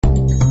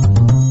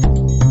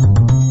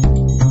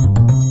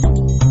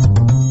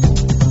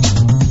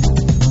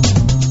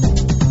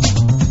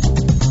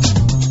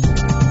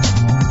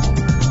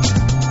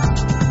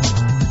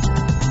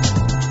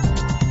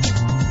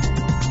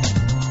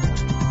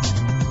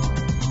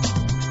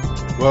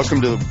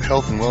Welcome to the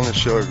Health and Wellness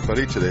Show,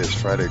 everybody. Today is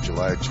Friday,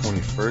 July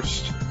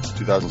 21st,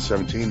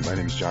 2017. My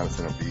name is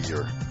Jonathan. I'll be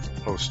your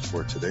host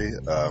for today.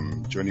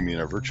 Joining me in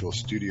our virtual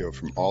studio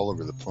from all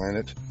over the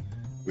planet,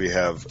 we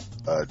have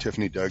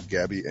Tiffany, Doug,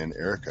 Gabby, and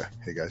Erica.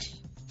 Hey, guys.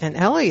 And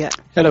Elliot.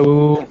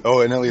 Hello.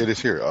 Oh, and Elliot is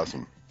here.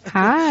 Awesome.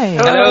 Hi.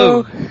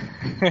 Hello.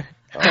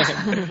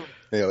 Awesome.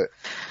 Hey, Elliot.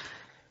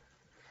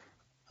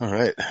 All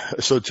right.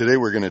 So today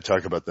we're going to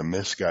talk about the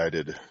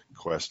misguided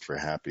quest for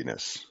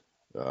happiness.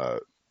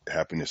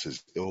 Happiness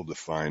is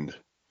ill-defined,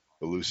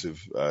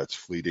 elusive, it's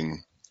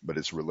fleeting, but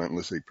it's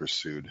relentlessly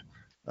pursued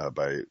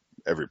by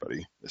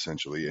everybody,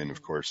 essentially. And of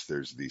course,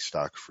 there's the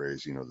stock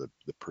phrase, the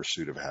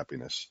pursuit of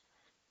happiness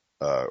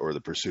or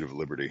the pursuit of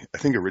liberty. I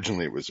think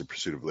originally it was the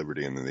pursuit of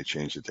liberty, and then they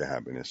changed it to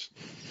happiness,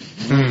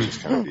 which is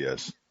kind of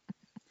BS.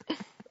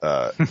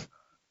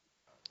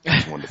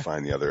 One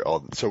define the other.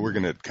 So we're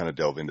going to kind of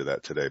delve into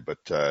that today,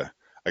 but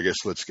I guess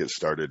let's get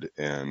started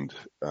and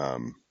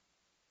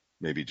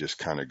maybe just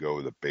kind of go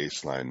with a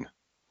baseline.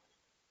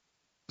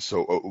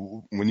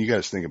 So when you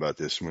guys think about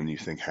this, when you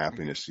think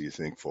happiness, do you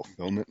think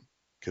fulfillment?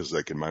 Because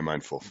like in my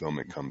mind,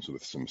 fulfillment comes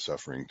with some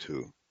suffering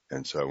too.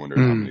 And so I wonder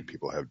how many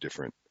people have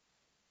different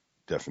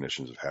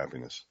definitions of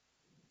happiness.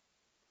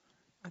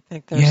 I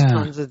think there's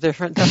tons of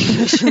different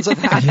definitions of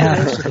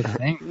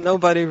happiness.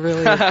 Nobody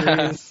really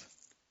agrees.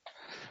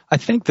 I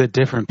think that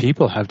different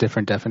people have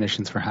different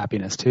definitions for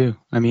happiness too.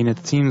 I mean,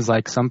 it seems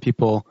like some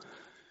people,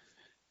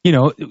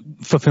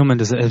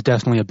 fulfillment is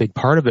definitely a big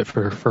part of it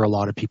for a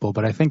lot of people.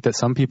 But I think that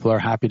some people are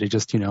happy to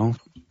just,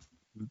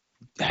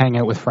 hang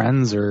out with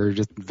friends or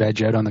just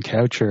veg out on the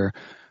couch or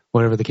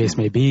whatever the case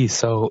may be.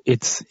 So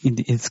it's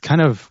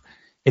kind of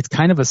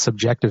a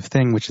subjective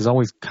thing, which is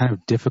always kind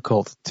of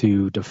difficult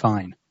to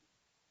define.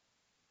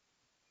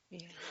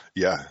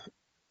 Yeah,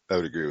 I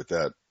would agree with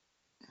that.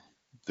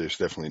 There's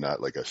definitely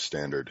not like a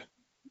standard,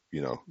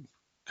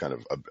 kind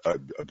of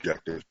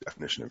objective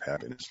definition of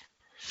happiness.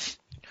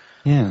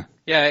 Yeah,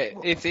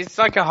 it's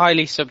like a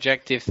highly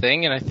subjective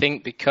thing, and I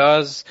think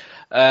because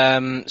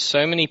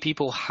so many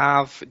people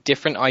have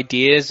different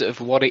ideas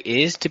of what it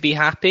is to be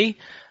happy,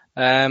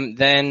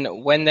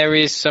 then when there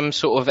is some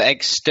sort of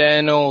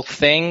external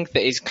thing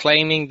that is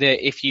claiming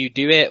that if you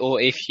do it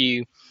or if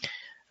you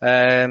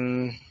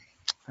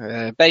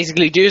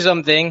basically do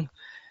something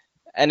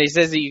and it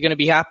says that you're going to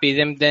be happy,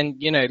 then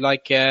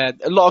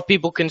a lot of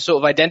people can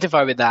sort of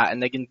identify with that,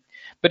 and they can,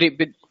 but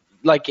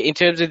like in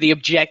terms of the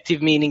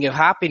objective meaning of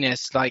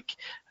happiness,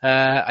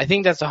 I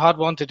think that's a hard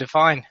one to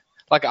define.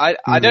 Like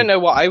I don't know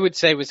what I would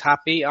say was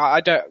happy. I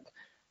don't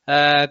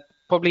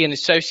probably an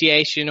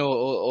association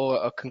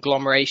or a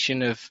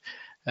conglomeration of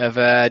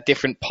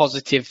different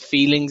positive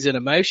feelings and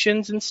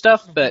emotions and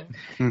stuff. But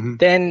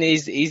then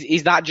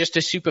is that just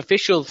a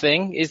superficial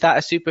thing? Is that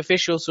a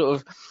superficial sort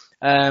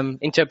of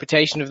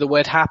interpretation of the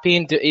word happy?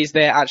 And is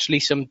there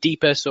actually some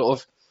deeper sort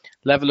of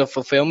level of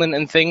fulfillment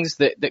and things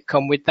that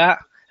come with that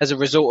as a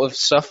result of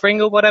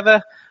suffering or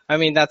whatever? I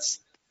mean, it's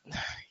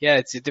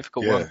a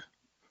difficult one.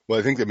 Well,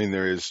 I think,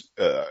 there is,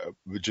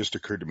 it just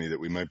occurred to me that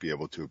we might be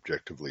able to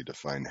objectively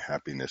define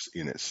happiness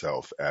in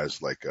itself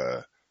as like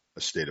a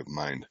state of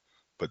mind,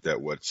 but that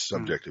what's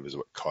subjective is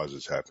what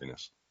causes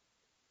happiness.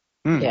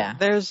 Yeah.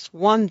 There's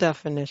one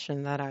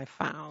definition that I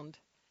found,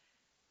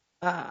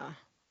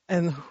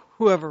 and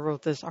whoever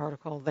wrote this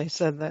article, they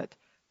said that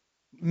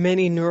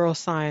many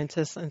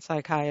neuroscientists and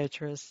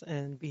psychiatrists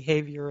and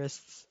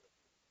behaviorists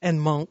and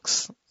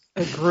monks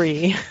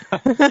agree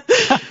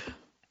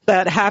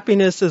that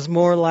happiness is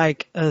more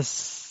like a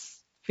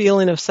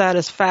feeling of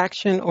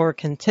satisfaction or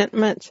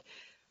contentment.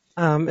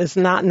 It's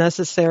not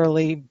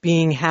necessarily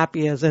being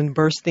happy as in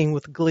bursting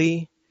with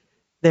glee.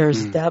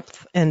 There's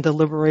depth and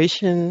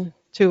deliberation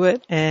to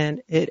it,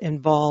 and it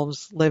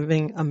involves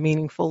living a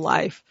meaningful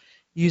life,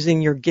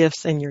 using your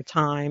gifts and your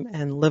time,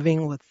 and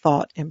living with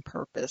thought and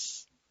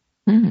purpose.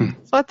 So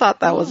I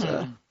thought that was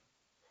a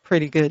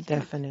pretty good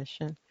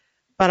definition.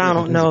 But I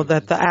don't know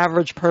that the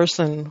average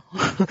person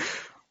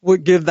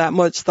would give that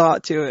much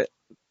thought to it.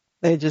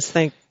 They just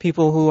think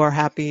people who are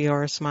happy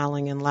are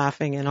smiling and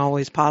laughing and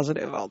always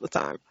positive all the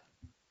time.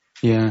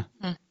 Yeah.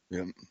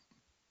 Yeah.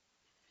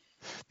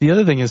 The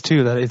other thing is,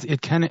 too, that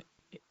it kind of,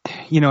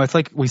 it's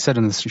like we said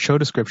in the show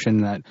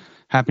description that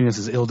happiness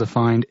is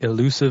ill-defined,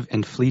 elusive,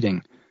 and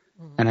fleeting.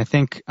 And I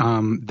think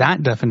that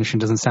definition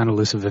doesn't sound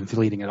elusive and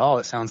fleeting at all.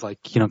 It sounds like,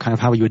 kind of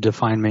how you would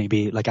define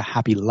maybe like a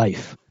happy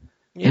life.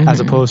 As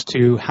opposed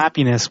to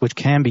happiness, which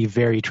can be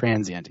very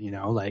transient,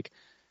 like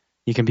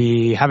you can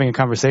be having a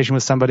conversation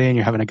with somebody and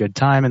you're having a good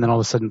time, and then all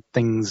of a sudden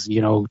things,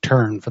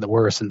 turn for the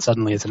worse, and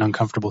suddenly it's an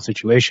uncomfortable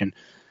situation.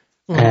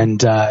 And,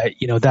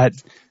 that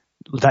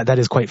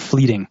is quite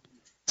fleeting.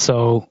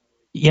 So,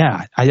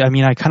 yeah,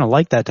 I kind of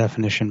like that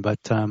definition, but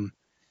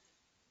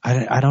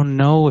I don't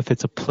know if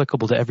it's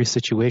applicable to every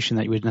situation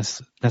that you would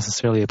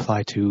necessarily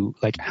apply to,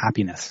 like,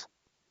 happiness.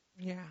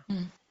 Yeah.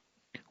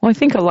 Well, I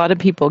think a lot of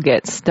people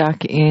get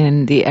stuck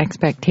in the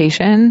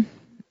expectation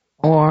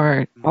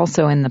or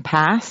also in the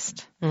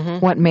past,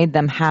 what made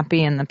them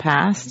happy in the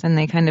past, and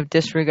they kind of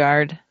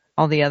disregard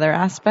all the other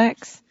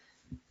aspects.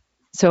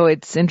 So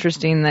it's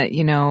interesting that,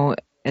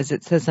 as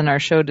it says in our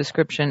show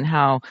description,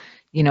 how,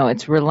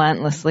 it's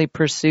relentlessly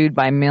pursued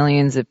by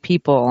millions of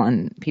people,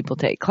 and people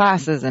take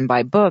classes and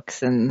buy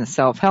books in the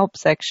self-help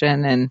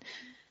section,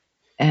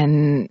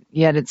 and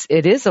yet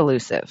it is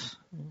elusive.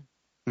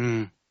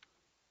 Mm.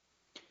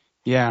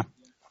 Yeah.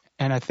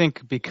 And I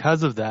think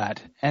because of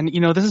that, and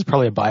this is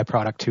probably a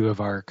byproduct too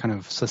of our kind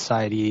of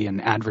society and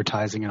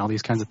advertising and all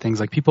these kinds of things.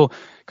 Like, people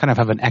kind of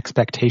have an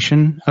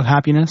expectation of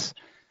happiness.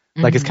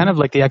 Like, it's kind of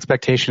like the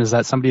expectation is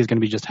that somebody is going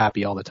to be just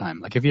happy all the time.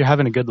 Like, if you're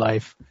having a good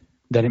life,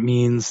 then it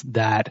means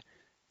that,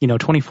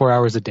 24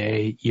 hours a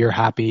day, you're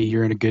happy,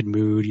 you're in a good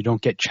mood, you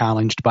don't get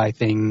challenged by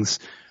things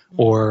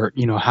or,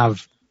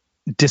 have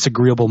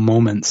disagreeable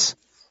moments.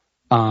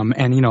 And,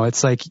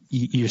 it's like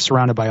you're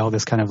surrounded by all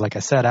this kind of, like I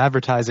said,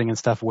 advertising and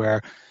stuff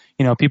where,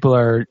 people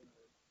are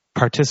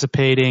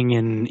participating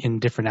in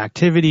different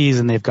activities,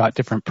 and they've got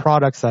different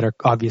products that are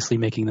obviously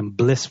making them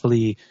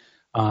blissfully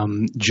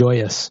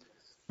joyous.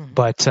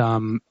 But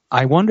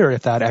I wonder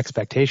if that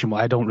expectation,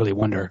 well, I don't really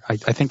wonder. I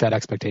think that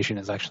expectation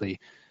is actually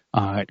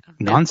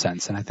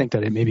nonsense. And I think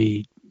that it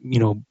maybe,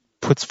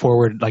 puts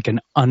forward like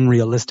an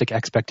unrealistic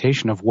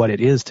expectation of what it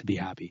is to be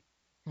happy.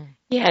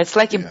 Yeah, it's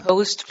like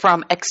imposed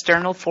from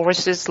external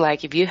forces.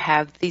 Like, if you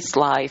have this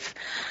life,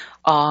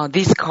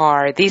 this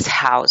car, this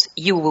house,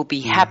 you will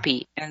be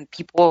happy. And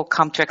people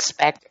come to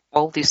expect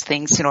all these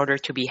things in order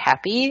to be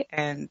happy.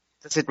 And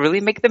does it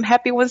really make them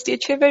happy once they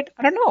achieve it?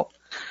 I don't know.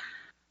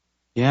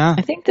 Yeah,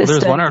 I think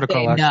there's one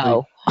article actually.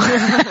 No.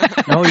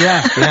 Oh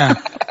yeah.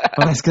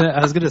 Well,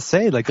 I was gonna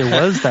say, like, there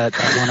was that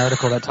one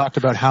article that talked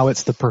about how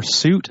it's the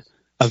pursuit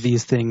of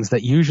these things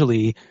that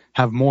usually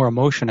have more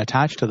emotion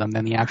attached to them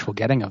than the actual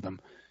getting of them.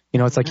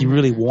 It's like you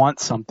really want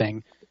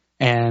something,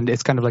 and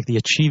it's kind of like the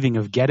achieving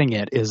of getting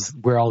it is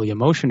where all the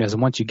emotion is.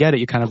 And once you get it,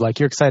 you're kind of like,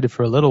 you're excited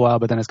for a little while,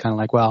 but then it's kind of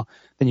like, well,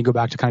 then you go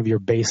back to kind of your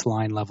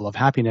baseline level of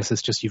happiness.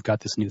 It's just you've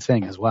got this new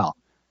thing as well.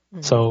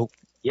 So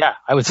yeah,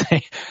 I would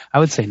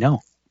say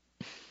no.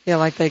 Yeah,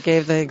 like they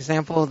gave the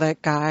example of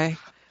that guy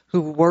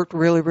who worked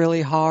really,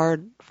 really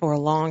hard for a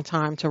long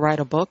time to write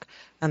a book.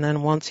 And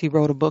then once he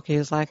wrote a book, he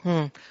was like,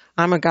 I'm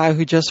a guy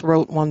who just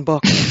wrote one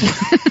book.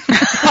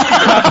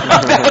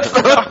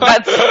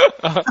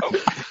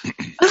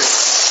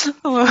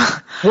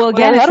 Well,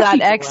 again, it's that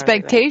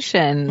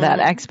expectation,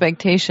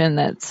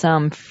 that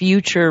some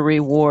future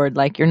reward,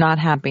 like, you're not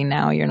happy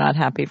now, you're not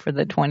happy for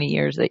the 20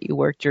 years that you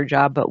worked your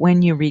job, but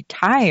when you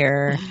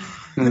retire,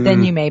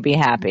 then you may be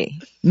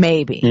happy.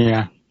 Maybe.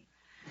 Yeah.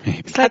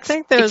 I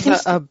think there's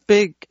a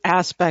big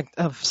aspect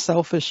of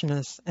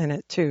selfishness in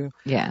it too.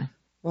 Yeah.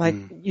 Like,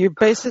 you're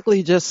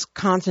basically just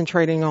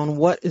concentrating on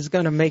what is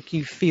going to make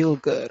you feel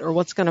good or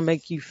what's going to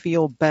make you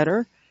feel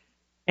better.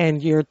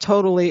 And you're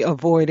totally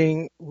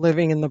avoiding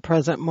living in the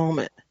present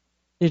moment.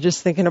 You're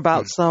just thinking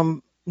about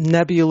some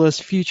nebulous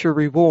future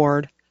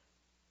reward,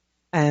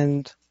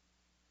 and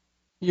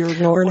you're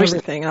ignoring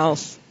everything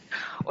else.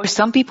 Or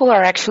some people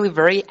are actually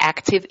very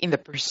active in the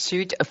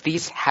pursuit of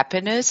this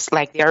happiness.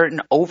 Like, they're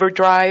in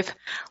overdrive.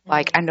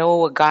 Like, I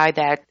know a guy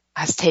that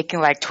has taken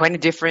like 20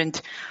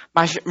 different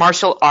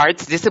martial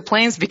arts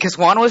disciplines because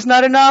one was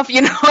not enough,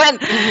 and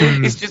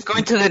he's just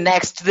going to the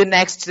next, to the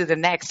next, to the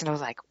next. And I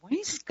was like, when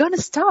is he going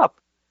to stop?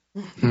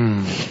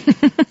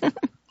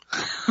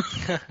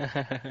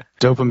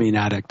 Dopamine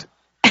addict.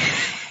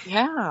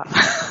 Yeah.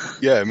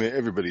 Yeah, I mean,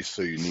 everybody's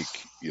so unique.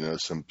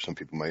 Some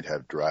people might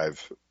have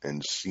drive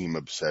and seem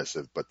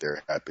obsessive, but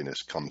their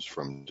happiness comes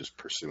from just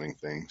pursuing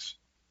things.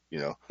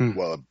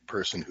 While a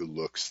person who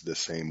looks the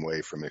same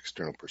way from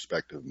external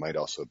perspective might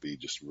also be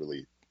just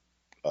really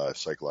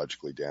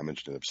psychologically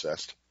damaged and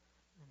obsessed.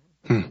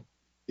 So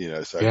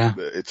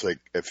it's like,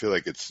 I feel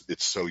like it's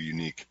so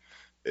unique.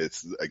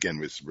 It's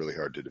really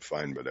hard to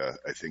define, but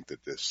I think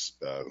that this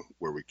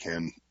where we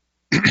can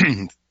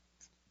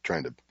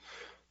trying to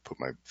put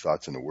my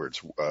thoughts into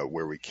words,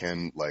 where we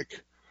can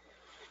like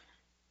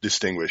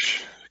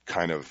distinguish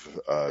kind of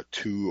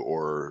two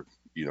or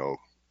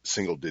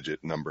single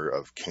digit number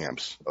of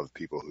camps of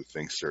people who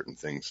think certain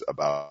things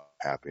about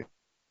happiness.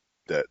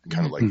 That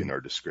kind of like in our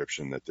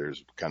description, that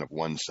there's kind of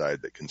one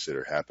side that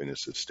consider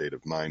happiness a state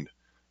of mind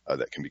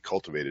that can be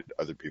cultivated.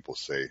 Other people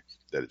say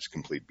that it's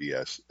complete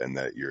BS and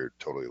that you're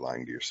totally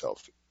lying to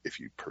yourself if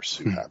you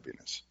pursue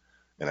happiness.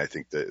 And I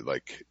think that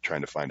like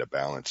trying to find a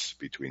balance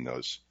between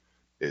those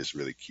is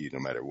really key no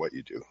matter what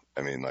you do.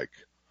 I mean, like,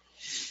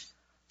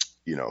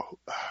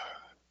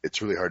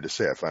 it's really hard to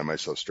say. I find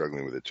myself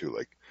struggling with it too.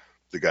 Like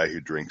the guy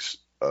who drinks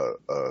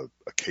a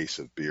case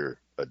of beer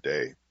a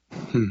day,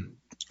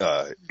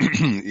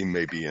 he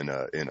may be in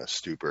a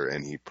stupor,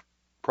 and he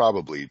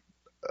probably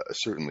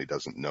certainly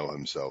doesn't know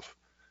himself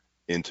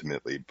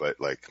intimately, but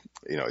like,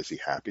 is he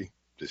happy?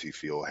 Does he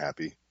feel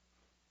happy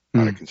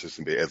on a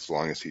consistent basis as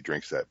long as he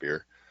drinks that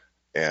beer?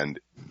 And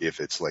if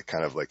it's like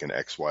kind of like an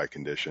XY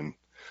condition,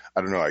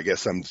 I don't know. I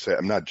guess I'm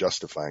not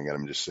justifying it.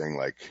 I'm just saying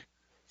like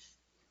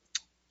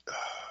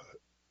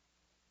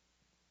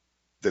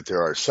that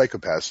there are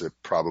psychopaths that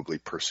probably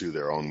pursue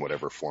their own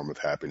whatever form of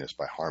happiness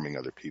by harming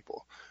other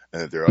people,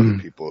 and that there are other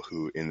people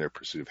who, in their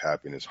pursuit of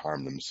happiness,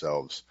 harm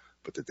themselves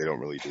but that they don't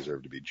really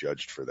deserve to be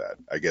judged for that.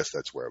 I guess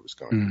that's where I was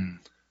going.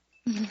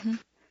 Mm-hmm.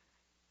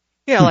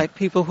 Yeah, like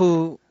people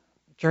who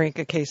drink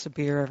a case of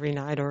beer every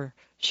night or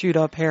shoot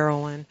up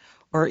heroin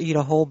or eat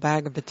a whole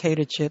bag of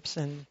potato chips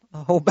and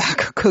a whole bag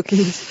of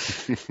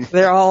cookies.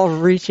 They're all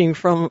reaching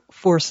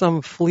for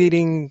some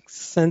fleeting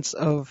sense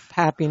of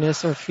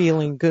happiness or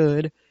feeling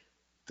good.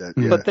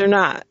 But they're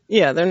not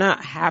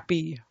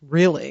happy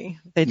really.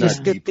 They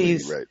just get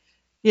these, right.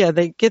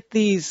 they get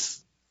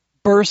these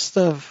bursts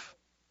of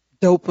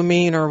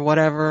dopamine or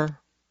whatever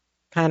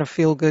kind of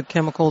feel good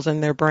chemicals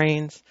in their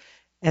brains,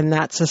 and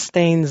that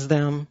sustains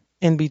them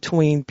in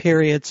between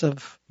periods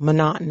of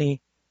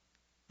monotony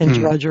and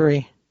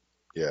drudgery.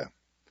 Yeah,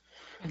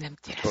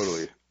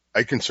 totally.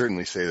 I can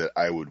certainly say that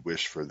I would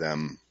wish for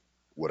them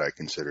what I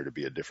consider to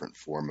be a different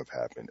form of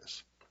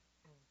happiness.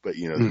 But,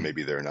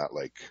 maybe they're not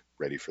like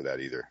ready for that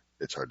either.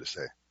 It's hard to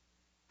say.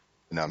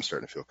 And now I'm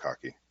starting to feel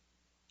cocky.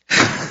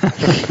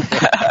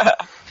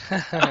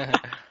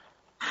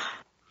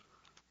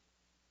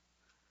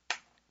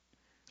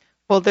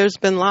 Well, there's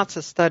been lots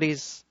of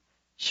studies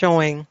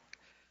showing,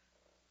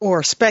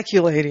 or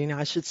speculating,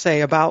 I should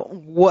say, about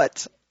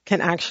what can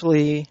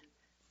actually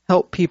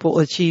help people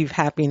achieve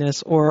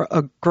happiness or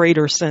a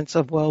greater sense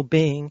of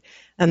well-being.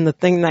 And the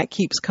thing that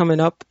keeps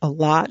coming up a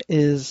lot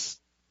is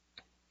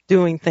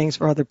doing things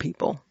for other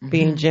people,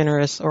 being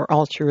generous or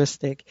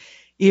altruistic,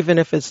 even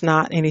if it's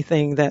not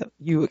anything that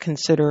you would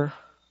consider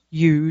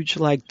huge,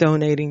 like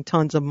donating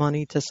tons of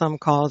money to some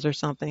cause or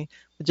something,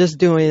 but just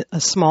doing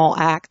a small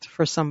act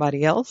for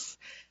somebody else.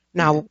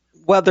 Now,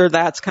 whether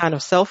that's kind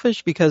of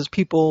selfish because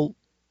people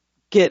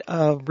get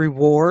a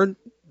reward,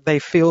 they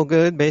feel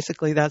good,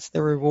 basically that's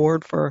the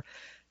reward for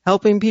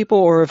helping people,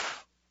 or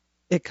if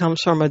it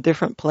comes from a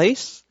different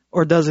place,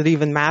 or does it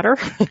even matter?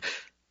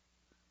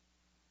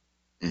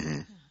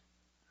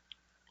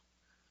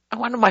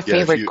 One of my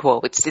favorite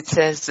quotes, it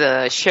says,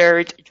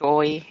 shared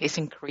joy is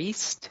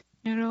increased,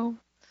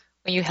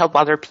 when you help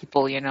other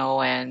people,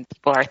 and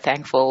people are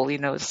thankful,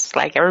 it's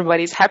like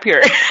everybody's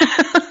happier.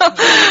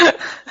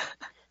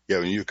 Yeah,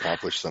 when you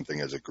accomplish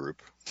something as a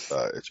group,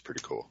 it's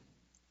pretty cool.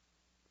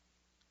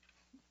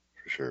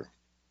 For sure.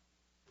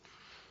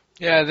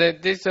 Yeah,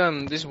 this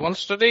one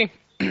study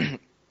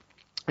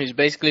is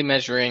basically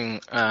measuring,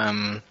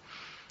 I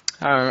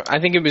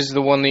think it was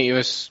the one that you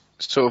were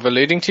sort of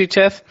alluding to,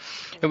 Tiff.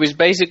 It was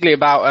basically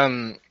about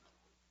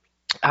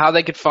how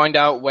they could find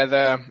out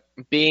whether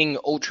being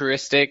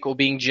altruistic or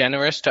being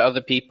generous to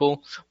other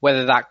people,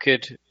 whether that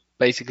could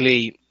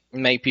basically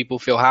make people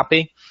feel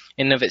happy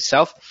in and of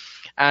itself.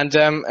 And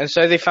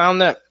so they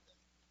found that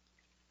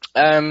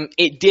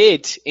it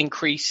did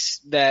increase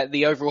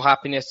the overall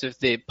happiness of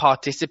the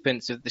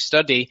participants of the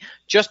study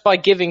just by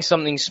giving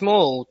something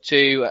small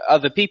to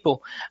other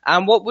people.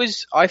 And what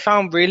I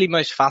found really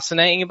most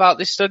fascinating about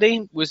this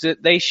study was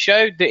that they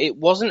showed that it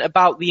wasn't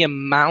about the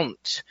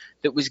amount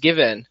that was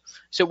given.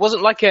 So it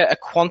wasn't like a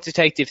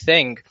quantitative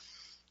thing.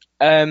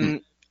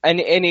 And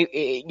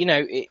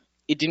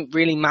it didn't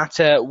really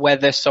matter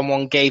whether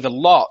someone gave a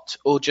lot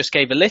or just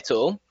gave a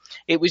little.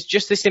 It was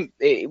just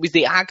it was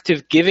the act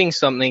of giving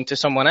something to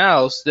someone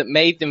else that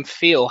made them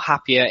feel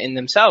happier in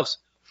themselves.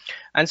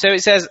 And so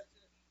it says,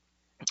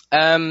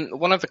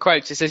 one of the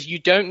quotes, it says, "You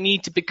don't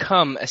need to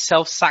become a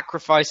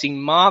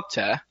self-sacrificing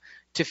martyr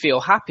to feel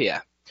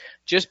happier.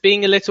 Just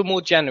being a little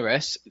more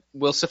generous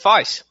will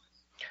suffice."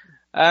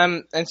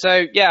 And so,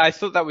 I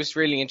thought that was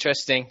really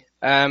interesting.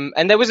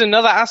 And there was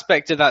another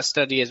aspect of that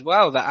study as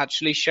well that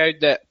actually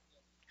showed that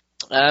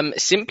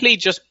simply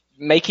just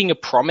making a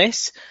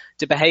promise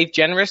to behave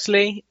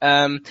generously,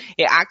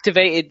 it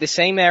activated the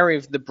same area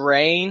of the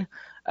brain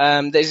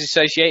that is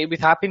associated with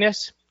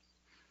happiness.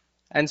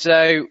 And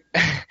so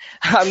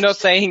I'm not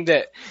saying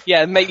that,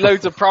 make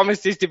loads of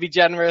promises to be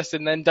generous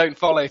and then don't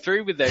follow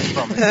through with those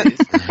promises.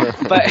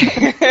 But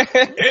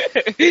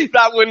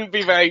that wouldn't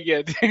be very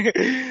good.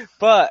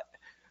 But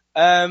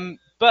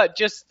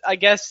just, I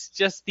guess,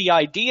 just the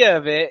idea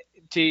of it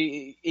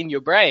in your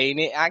brain,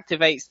 it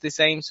activates the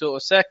same sort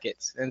of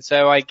circuits. And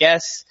so I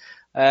guess,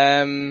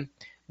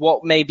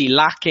 what may be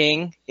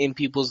lacking in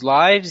people's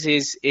lives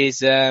is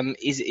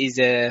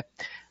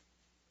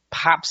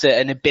perhaps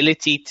an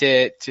ability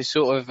to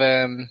sort of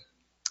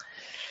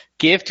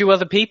give to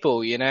other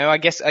people. I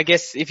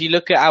guess if you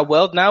look at our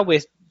world now,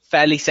 we're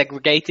fairly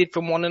segregated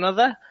from one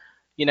another.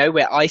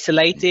 We're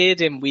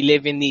isolated and we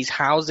live in these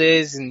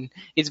houses, and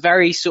it's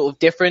very sort of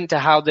different to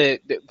how the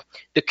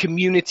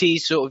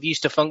communities sort of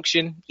used to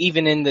function,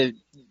 even in the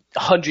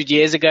 100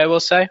 years ago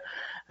or so.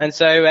 And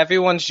so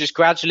everyone's just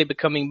gradually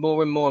becoming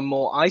more and more and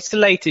more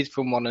isolated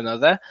from one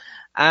another.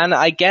 And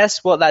I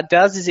guess what that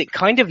does is it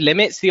kind of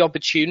limits the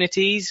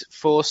opportunities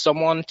for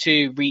someone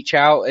to reach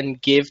out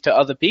and give to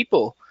other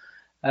people.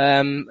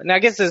 And I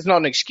guess there's not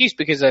an excuse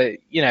because,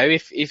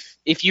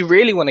 if you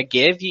really want to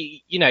give,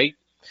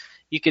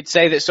 you could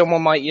say that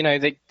someone might,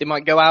 they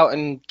might go out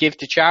and give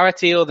to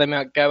charity, or they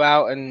might go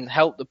out and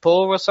help the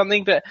poor or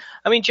something. But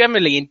I mean,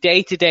 generally in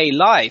day-to-day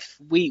life,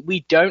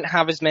 we don't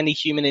have as many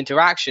human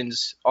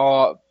interactions,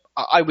 or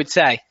I would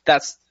say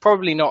that's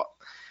probably not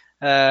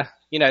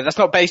That's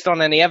not based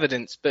on any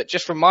evidence, but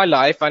just from my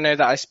life, I know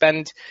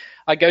that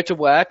I go to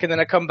work and then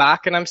I come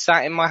back and I'm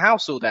sat in my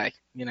house all day,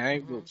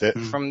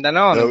 from then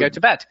on and go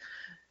to bed.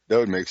 That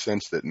would make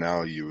sense that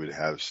now you would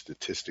have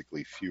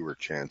statistically fewer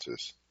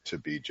chances to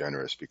be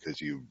generous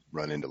because you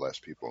run into less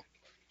people.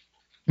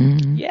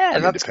 Mm-hmm. Yeah,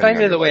 that's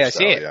kind of the way I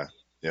see it.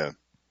 Yeah.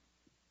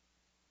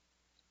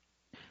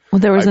 Well,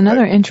 there was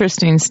another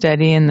interesting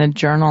study in the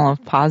Journal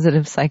of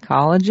Positive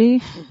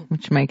Psychology,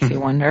 which makes you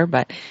wonder.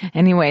 But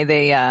anyway,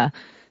 they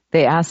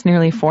asked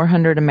nearly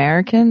 400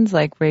 Americans,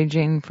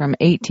 ranging from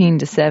 18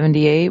 to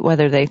 78,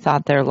 whether they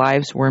thought their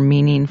lives were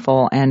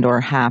meaningful and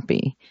or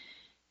happy.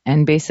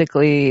 And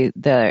basically,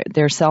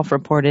 their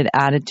self-reported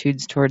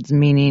attitudes towards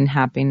meaning,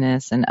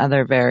 happiness, and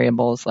other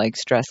variables like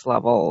stress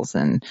levels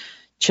and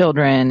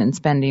children and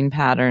spending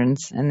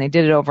patterns. And they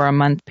did it over a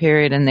month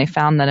period, and they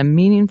found that a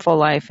meaningful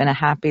life and a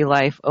happy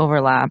life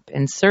overlap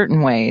in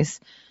certain ways,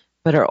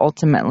 but are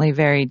ultimately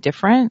very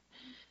different.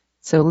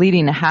 So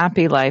leading a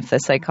happy life, the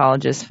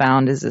psychologists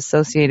found, is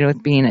associated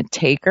with being a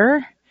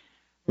taker,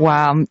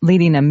 while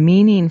leading a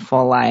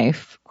meaningful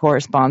life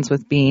corresponds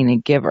with being a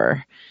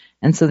giver.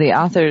 And so the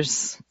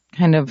authors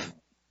kind of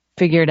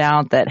figured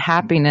out that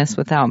happiness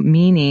without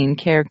meaning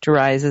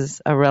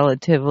characterizes a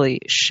relatively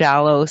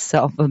shallow,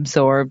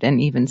 self-absorbed, and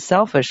even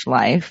selfish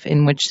life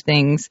in which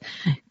things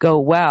go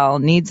well,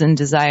 needs and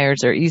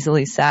desires are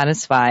easily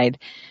satisfied,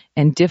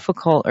 and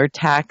difficult or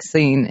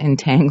taxing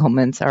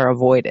entanglements are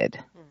avoided.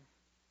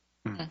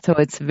 So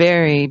it's a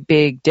very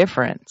big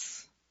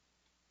difference.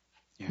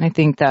 Yeah. I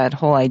think that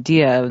whole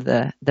idea of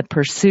the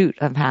pursuit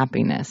of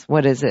happiness,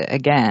 what is it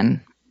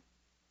again?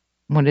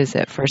 What is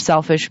it for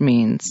selfish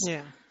means?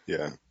 Yeah.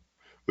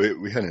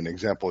 We had an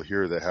example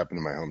here that happened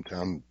in my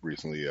hometown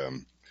recently.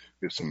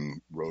 We have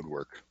some road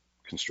work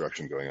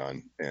construction going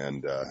on,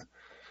 and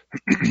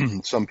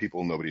some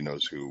people, nobody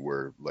knows who,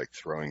 were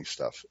throwing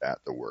stuff at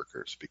the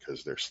workers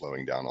because they're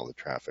slowing down all the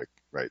traffic,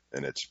 right?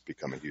 And it's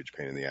become a huge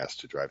pain in the ass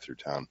to drive through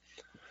town.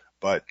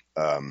 But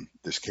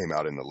this came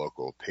out in the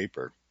local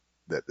paper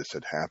that this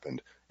had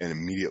happened, and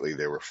immediately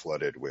they were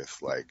flooded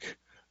with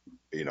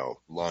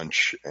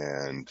lunch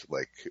and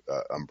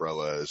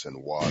umbrellas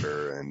and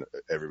water, and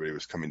everybody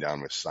was coming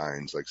down with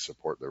signs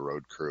support the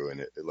road crew, and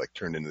it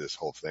turned into this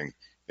whole thing.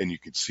 And you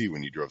could see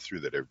when you drove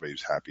through that everybody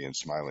was happy and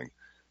smiling.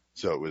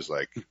 So it was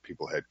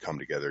people had come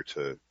together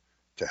to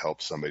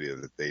help somebody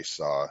that they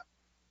saw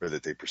or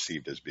that they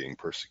perceived as being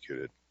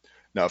persecuted.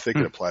 Now, if they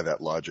could apply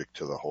that logic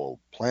to the whole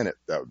planet,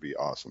 that would be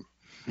awesome.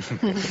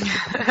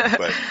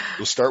 But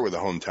we'll start with a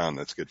hometown.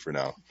 That's good for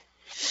now.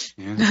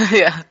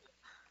 Yeah.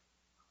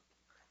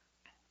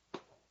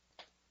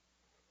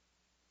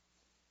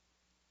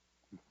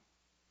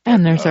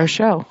 And there's our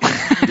show.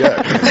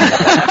 Yeah.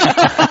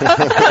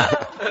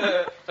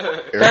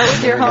 That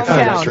was your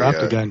hometown.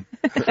 Dropped again.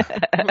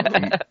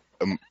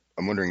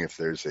 I'm wondering if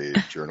there's a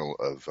journal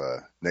of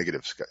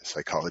negative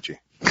psychology.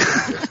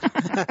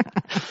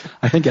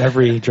 I think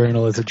every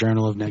journal is a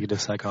journal of negative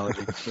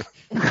psychology.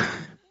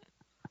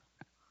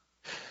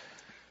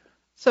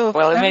 So if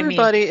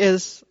everybody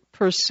is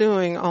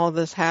pursuing all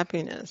this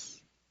happiness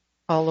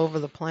all over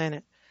the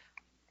planet,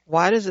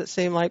 why does it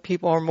seem like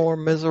people are more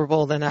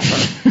miserable than ever?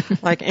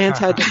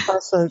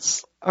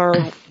 Antidepressants are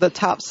the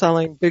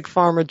top-selling big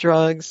pharma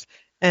drugs,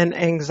 and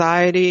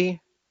anxiety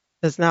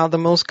is now the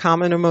most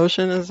common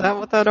emotion. Is that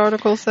what that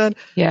article said?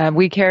 Yeah,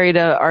 we carried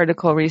an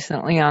article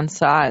recently on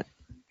SOT.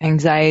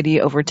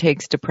 Anxiety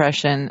overtakes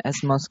depression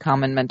as most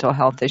common mental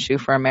health issue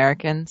for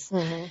Americans.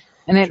 Mm-hmm.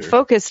 And it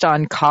focused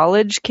on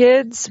college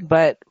kids,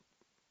 but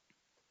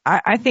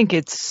I think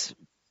it's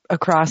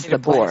across the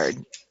board.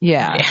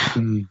 Yeah.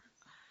 Mm-hmm.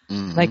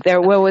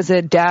 What was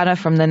it? Data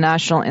from the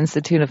National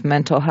Institute of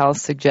Mental Health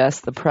suggests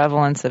the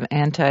prevalence of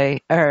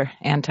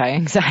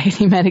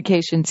anti-anxiety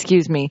medication,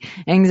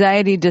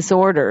 anxiety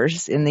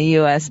disorders in the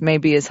U.S. may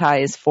be as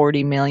high as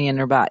 40 million,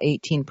 or about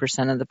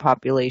 18% of the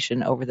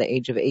population over the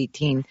age of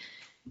 18,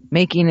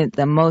 making it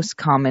the most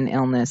common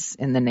illness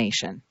in the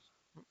nation.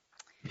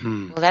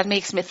 Well, that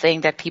makes me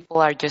think that people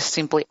are just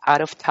simply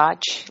out of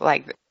touch,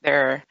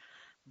 their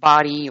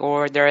body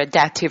or their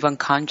adaptive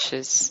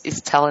unconscious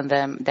is telling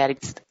them that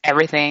it's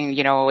everything,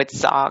 it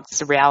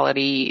sucks,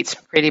 reality, it's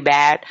pretty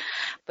bad.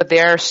 But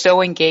they're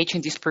so engaged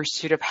in this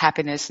pursuit of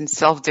happiness and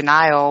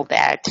self-denial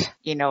that,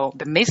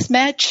 the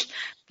mismatch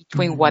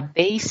between what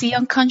they see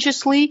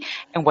unconsciously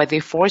and what they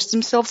force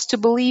themselves to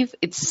believe,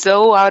 it's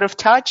so out of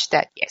touch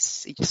that,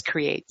 yes, it just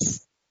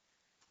creates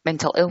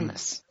mental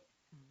illness.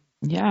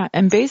 Yeah,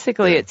 and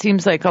basically it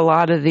seems like a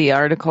lot of the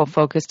article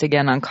focused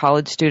again on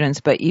college students,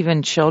 but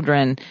even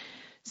children.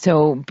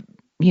 So,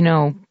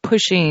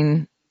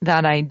 pushing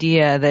that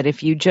idea that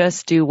if you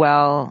just do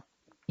well,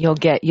 you'll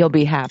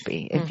be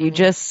happy. If you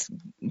just,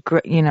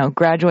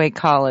 graduate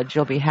college,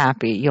 you'll be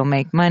happy. You'll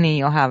make money,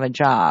 you'll have a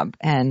job.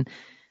 And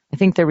I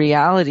think the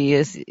reality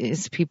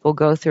is people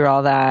go through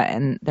all that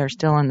and they're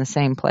still in the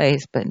same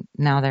place, but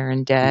now they're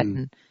in debt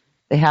and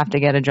they have to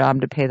get a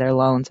job to pay their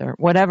loans or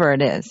whatever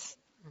it is.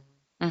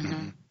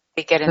 Mm-hmm.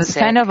 They get it's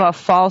kind of a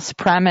false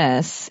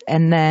premise,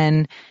 and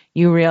then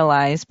you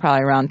realize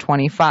probably around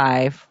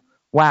 25,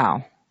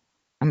 wow,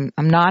 I'm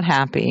not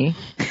happy.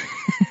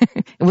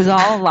 It was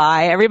all a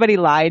lie. Everybody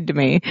lied to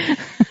me.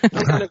 I'm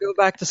going to go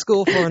back to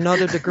school for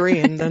another degree,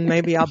 and then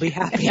maybe I'll be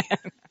happy.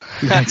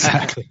 Yeah,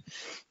 exactly.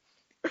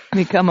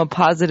 Become a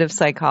positive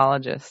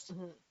psychologist.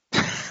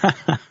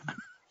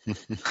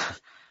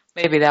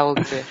 Maybe that will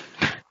be good.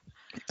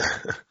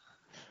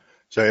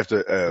 So I have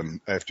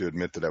to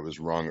admit that I was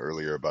wrong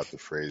earlier about the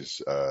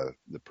phrase,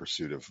 the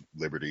pursuit of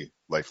liberty,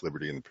 life,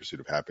 liberty, and the pursuit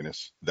of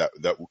happiness. That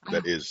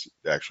is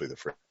actually the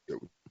phrase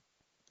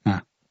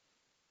that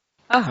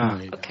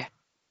Oh, okay.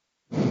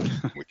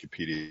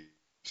 Wikipedia,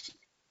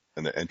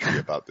 and the entry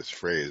about this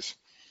phrase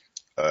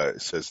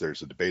says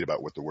there's a debate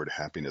about what the word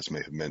happiness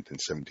may have meant in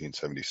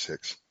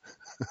 1776.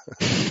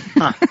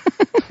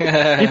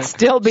 It's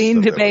still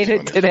being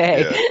debated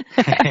today.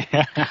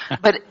 Yeah.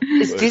 But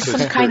is Well, this it some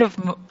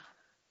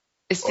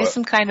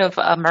says kind of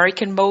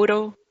American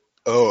motto?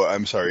 Oh,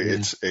 I'm sorry.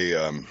 Yeah.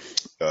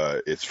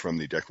 It's from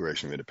the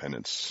Declaration of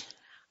Independence.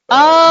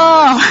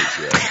 Oh,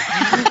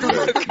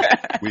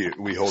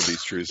 We hold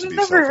these truths to be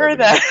I've never heard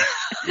self-evident.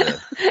 that.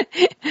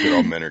 Yeah. That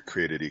all men are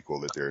created equal,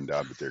 that they're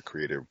endowed with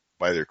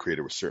by their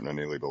creator with certain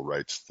unalienable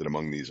rights, that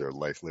among these are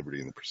life, liberty,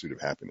 and the pursuit of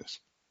happiness.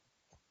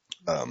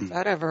 Is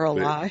that ever a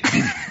lie?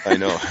 I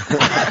know.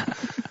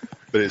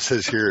 But it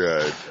says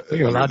here,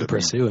 You're allowed under to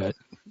pursue it.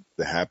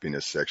 the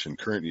happiness section,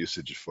 current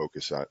usage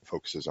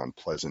focuses on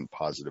pleasant,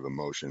 positive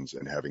emotions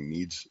and having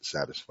needs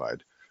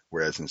satisfied,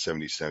 whereas in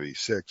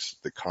 1776,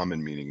 the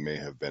common meaning may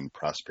have been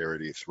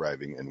prosperity,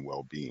 thriving, and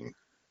well-being.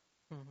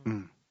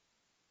 Mm.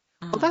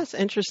 Well, that's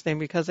interesting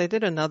because they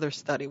did another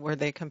study where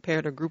they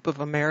compared a group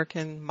of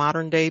American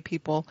modern day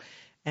people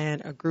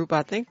and a group,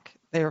 I think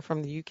they were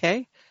from the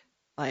UK.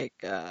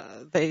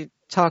 They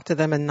talked to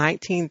them in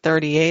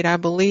 1938, I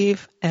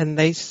believe, and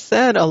they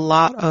said a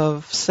lot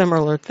of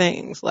similar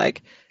things,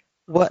 like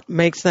what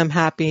makes them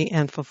happy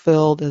and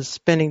fulfilled is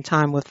spending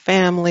time with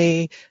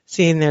family,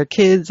 seeing their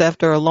kids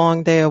after a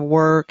long day of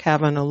work,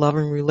 having a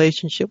loving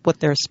relationship with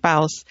their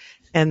spouse.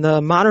 And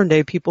the modern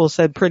day people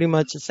said pretty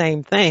much the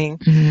same thing.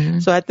 Mm-hmm.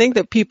 So I think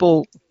that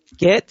people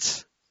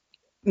get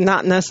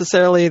not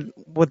necessarily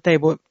what they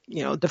would,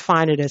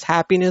 define it as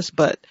happiness,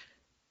 but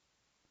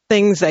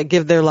things that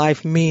give their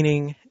life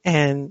meaning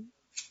and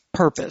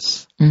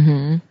purpose.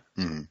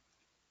 Mm-hmm. Mhm.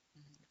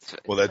 It's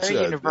Well, that's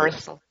very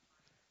universal.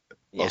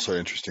 also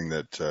interesting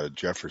that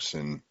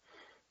Jefferson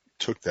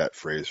took that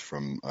phrase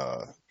from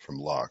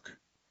Locke,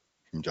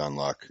 from John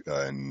Locke,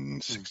 in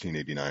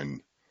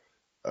 1689,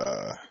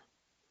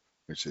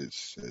 which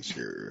says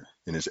here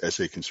in his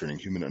essay concerning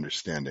human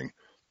understanding,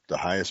 the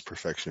highest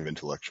perfection of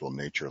intellectual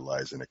nature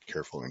lies in a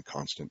careful and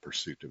constant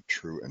pursuit of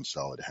true and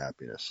solid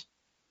happiness.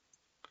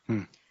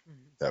 Hmm.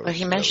 But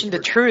he mentioned the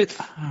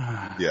truth.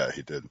 Yeah,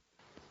 he did.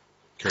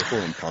 Careful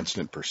and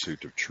constant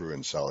pursuit of true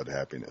and solid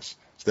happiness.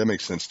 So that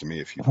makes sense to me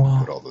if you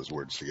put all those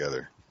words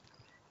together.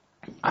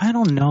 I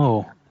don't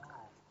know.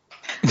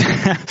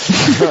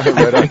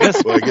 Right on.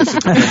 Well, I guess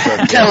it depends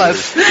on Tell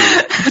us.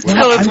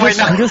 Tell us why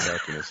not.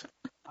 happiness.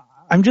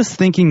 I'm just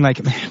thinking,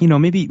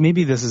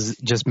 maybe this is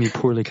just me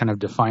poorly kind of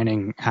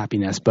defining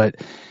happiness, but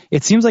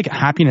it seems like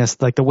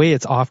happiness, like the way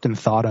it's often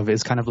thought of,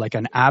 is kind of like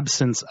an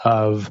absence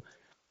of,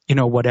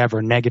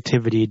 whatever,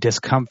 negativity,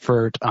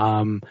 discomfort,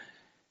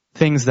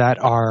 things that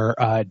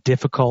are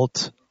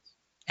difficult.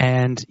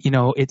 And,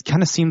 it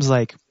kind of seems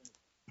like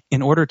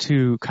in order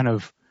to kind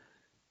of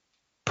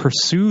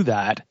pursue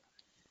that,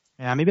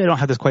 maybe I don't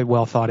have this quite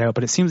well thought out,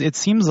 but it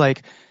seems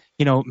like,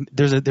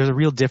 there's a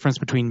real difference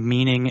between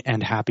meaning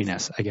and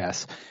happiness, I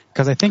guess.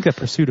 Because I think the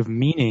pursuit of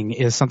meaning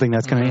is something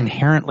that's going to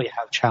inherently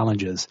have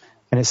challenges,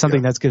 and it's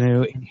something that's going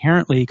to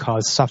inherently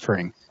cause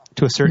suffering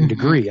to a certain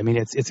degree. I mean,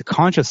 it's a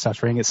conscious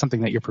suffering. It's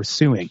something that you're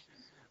pursuing.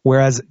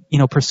 Whereas,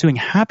 pursuing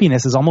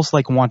happiness is almost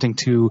like wanting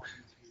to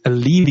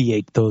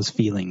alleviate those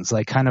feelings,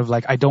 like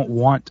I don't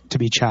want to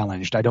be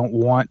challenged. I don't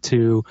want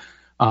to,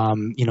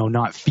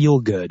 not feel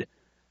good.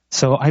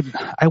 So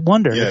I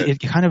wonder, it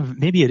kind of,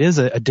 maybe it is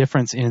a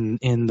difference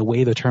in the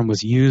way the term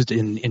was used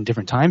in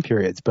different time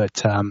periods,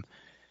 but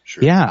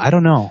Sure. yeah, I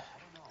don't know.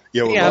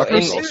 Yeah, well, Locke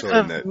was pursuit also in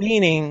of that.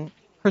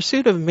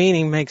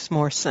 meaning makes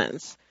more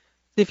sense.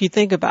 If you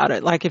think about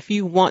it, like if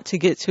you want to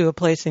get to a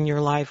place in your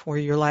life where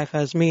your life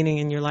has meaning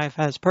and your life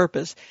has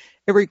purpose,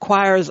 it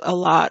requires a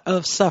lot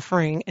of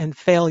suffering and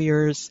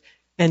failures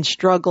and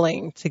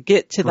struggling to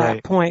get to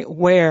that point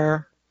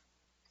where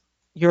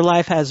your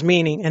life has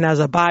meaning, and as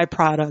a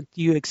byproduct,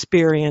 you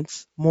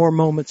experience more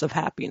moments of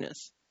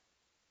happiness.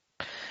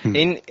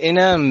 In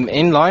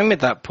line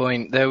with that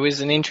point, there was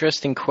an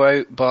interesting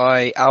quote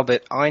by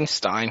Albert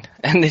Einstein,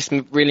 and this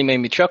really made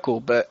me chuckle,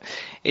 but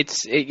it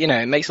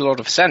makes a lot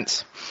of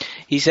sense.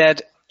 He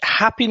said,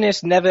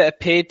 "Happiness never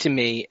appeared to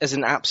me as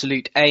an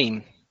absolute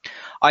aim.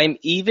 I am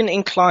even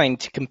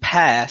inclined to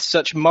compare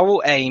such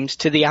moral aims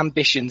to the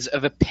ambitions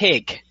of a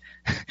pig.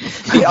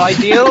 The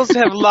ideals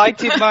have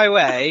lighted my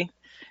way."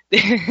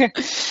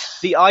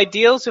 The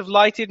ideals have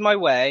lighted my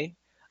way.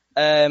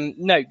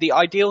 The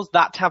ideals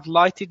that have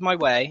lighted my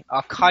way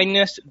are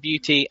kindness,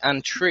 beauty,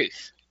 and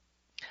truth.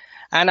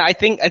 And I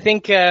think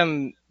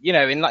in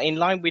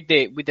line with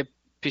the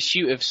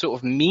pursuit of sort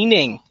of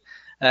meaning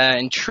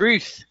and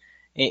truth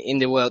in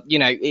the world. You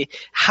know,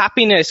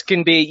 happiness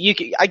can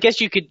be. I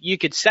guess you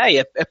could say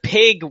a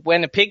pig,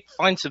 when a pig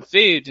finds some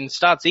food and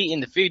starts eating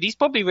the food, he's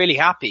probably really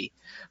happy.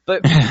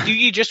 But do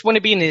you just want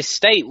to be in a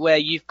state where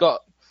you've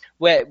got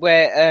where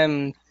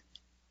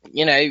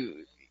you know,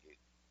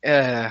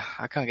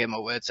 I can't get my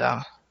words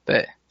out,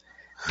 but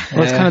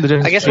well, it's kind of the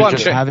difference I guess between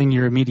just having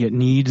your immediate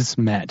needs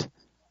met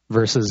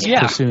versus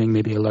pursuing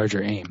maybe a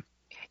larger aim.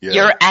 Yeah.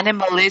 Your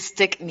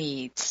animalistic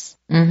needs.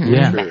 Mm-hmm.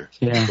 Yeah, Sure.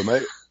 yeah.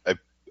 But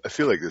I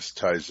feel like this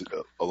ties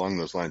along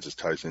those lines. This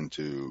ties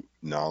into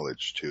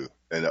knowledge too,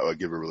 and I'll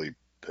give a really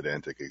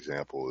pedantic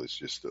example. It's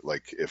just that,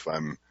 like, if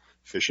I'm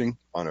fishing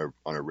on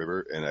a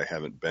river and I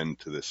haven't been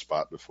to this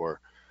spot before,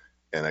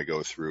 and I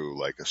go through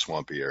like a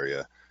swampy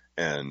area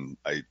and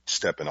I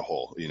step in a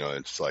hole, you know,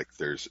 it's like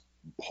there's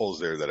holes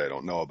there that I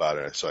don't know about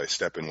it. So I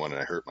step in one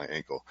and I hurt my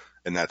ankle,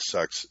 and that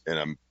sucks. And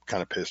I'm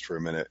kind of pissed for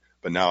a minute,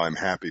 but now I'm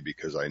happy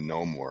because I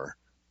know more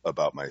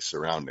about my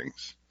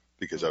surroundings,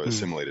 because I've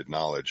assimilated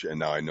knowledge, and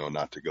now I know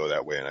not to go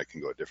that way and I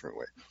can go a different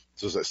way.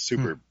 So it's a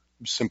super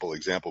simple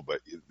example,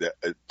 but that,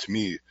 to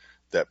me,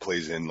 that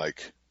plays in,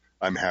 like,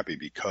 I'm happy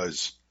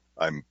because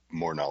I'm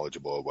more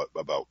knowledgeable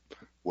about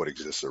what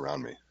exists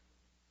around me.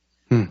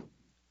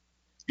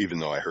 Even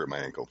though I hurt my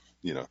ankle,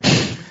 you know.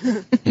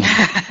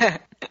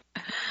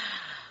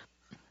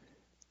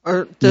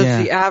 Or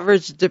does the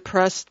average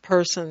depressed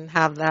person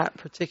have that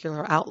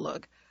particular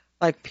outlook?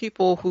 Like,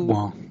 people who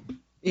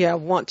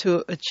want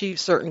to achieve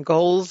certain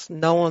goals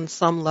know on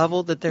some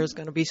level that there's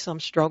going to be some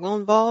struggle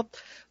involved,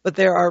 but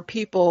there are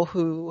people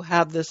who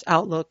have this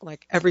outlook,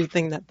 like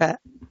everything bad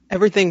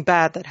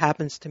that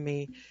happens to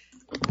me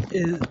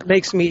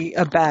makes me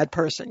a bad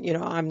person. You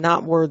know, I'm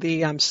not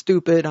worthy, I'm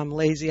stupid, I'm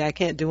lazy, I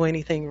can't do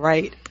anything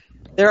right.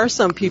 There are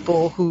some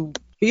people who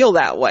feel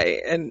that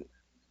way, and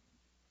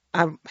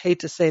I hate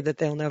to say that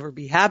they'll never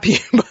be happy,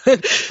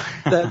 but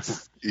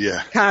that's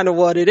kind of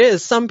what it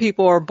is. Some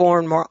people are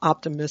born more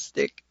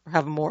optimistic, or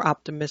have a more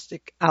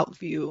optimistic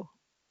outview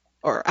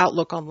or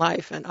outlook on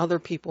life, and other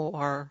people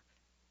are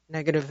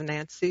negative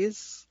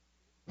Nancy's.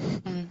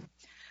 Mm-hmm.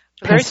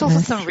 There's also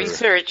some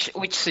research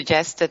which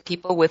suggests that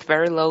people with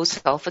very low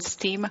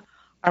self-esteem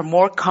are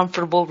more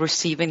comfortable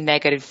receiving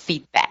negative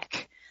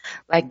feedback.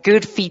 Like,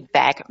 good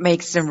feedback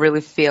makes them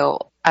really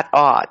feel at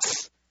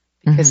odds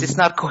because it's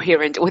not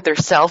coherent with their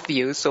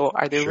self-view. So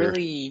are they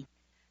really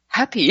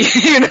happy,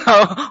 you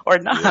know, or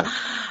not?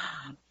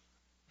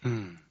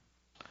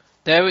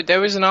 Yeah. There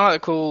was an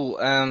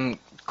article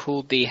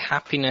called The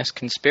Happiness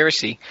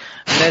Conspiracy.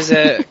 And there's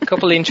a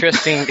couple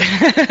interesting...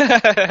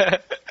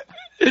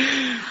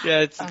 Yeah,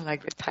 it's I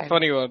like the title.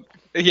 Funny one.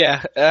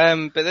 Yeah,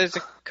 but there's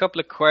a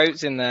couple of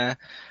quotes in there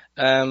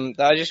that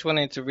I just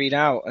wanted to read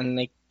out, and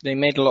they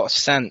made a lot of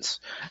sense.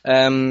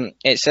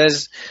 It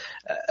says,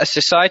 a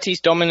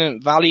society's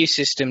dominant value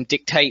system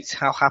dictates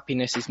how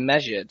happiness is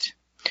measured.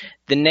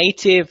 The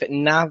native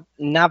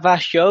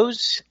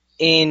Navajos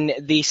in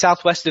the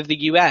southwest of the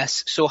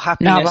U.S. saw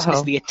happiness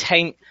as the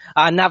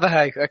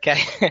Navajo, okay.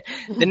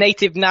 The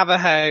native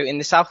Navajo in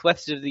the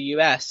southwest of the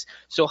U.S.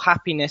 saw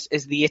happiness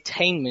as the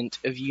attainment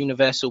of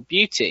universal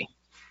beauty,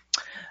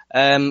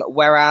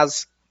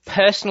 whereas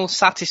personal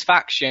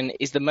satisfaction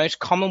is the most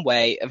common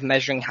way of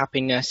measuring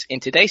happiness in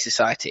today's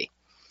society.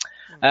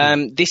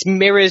 This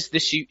mirrors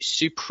the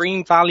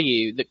supreme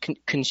value that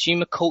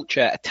consumer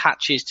culture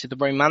attaches to the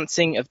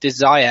romancing of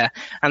desire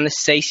and the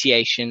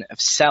satiation of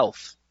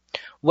self.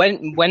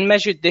 When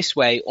measured this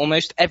way,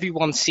 almost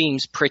everyone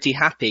seems pretty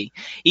happy,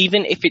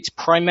 even if it's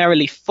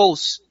primarily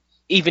false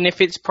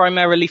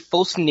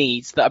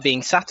needs that are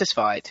being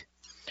satisfied.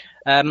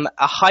 A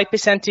high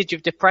percentage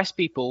of depressed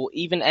people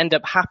even end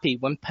up happy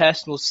when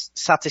personal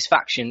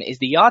satisfaction is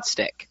the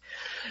yardstick.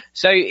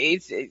 So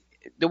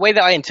the way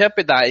that I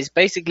interpret that is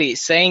basically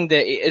it's saying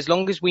that as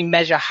long as we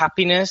measure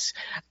happiness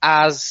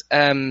as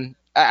I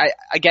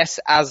guess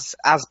as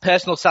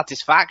personal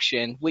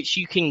satisfaction, which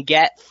you can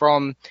get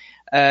from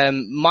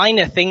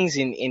minor things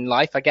in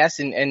life, I guess,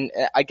 and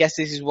I guess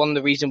this is one of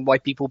the reasons why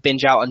people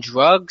binge out on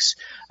drugs,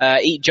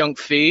 eat junk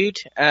food,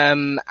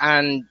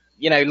 and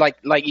you know,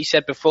 like you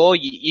said before,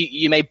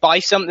 you may buy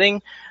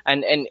something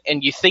and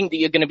you think that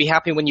you're going to be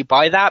happy when you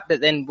buy that, but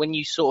then when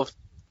you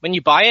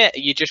buy it,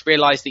 you just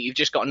realize that you've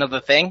just got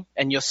another thing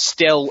and you're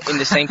still in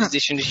the same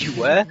position as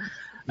you were.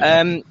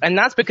 And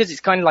that's because it's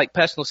kind of like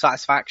personal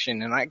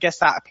satisfaction, and I guess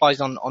that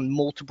applies on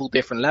multiple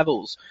different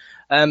levels.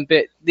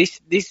 But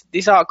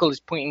this article is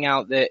pointing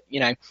out that,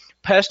 you know,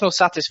 personal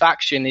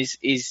satisfaction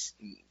is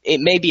it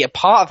may be a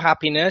part of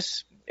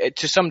happiness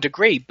to some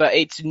degree, but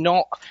it's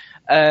not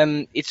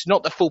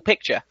the full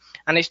picture,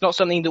 and it's not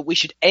something that we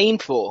should aim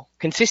for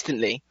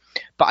consistently.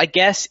 But I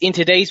guess in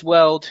today's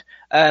world,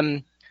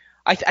 I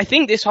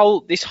think this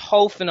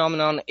whole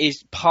phenomenon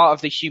is part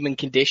of the human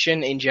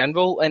condition in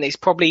general, and it's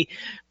probably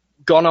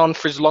gone on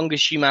for as long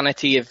as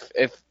humanity have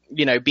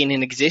you know, been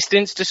in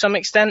existence to some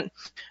extent.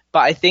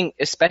 But I think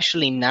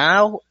especially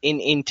now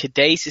in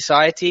today's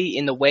society,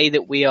 in the way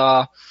that we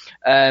are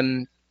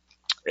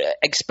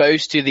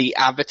exposed to the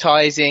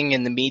advertising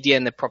and the media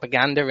and the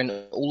propaganda and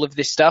all of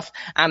this stuff,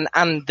 and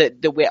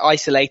that we're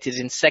isolated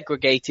and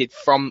segregated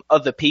from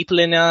other people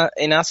in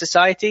our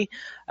society,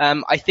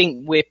 I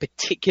think we're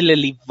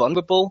particularly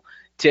vulnerable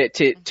to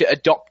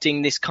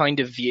adopting this kind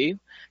of view.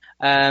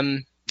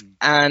 And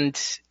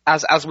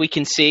as we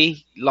can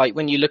see, like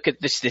when you look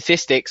at the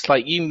statistics,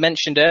 like you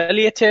mentioned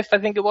earlier, Tiff, I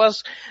think it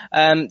was,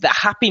 that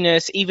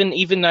happiness,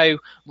 even though,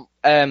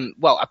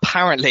 well,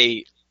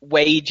 apparently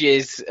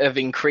wages have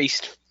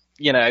increased,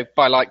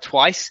 by like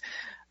twice.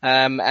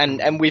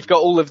 And we've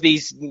got all of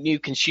these new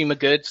consumer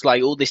goods,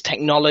 like all this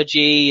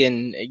technology,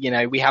 and,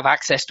 we have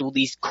access to all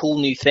these cool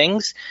new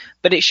things,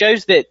 but it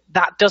shows that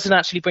doesn't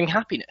actually bring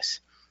happiness.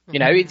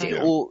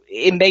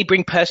 It may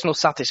bring personal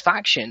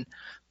satisfaction,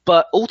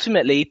 but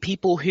ultimately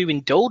people who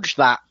indulge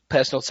that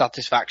personal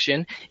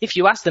satisfaction, if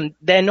you ask them,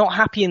 they're not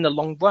happy in the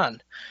long run.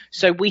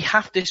 So we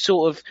have to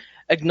sort of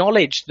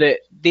acknowledge that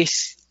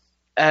this,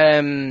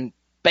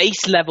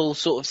 base level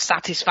sort of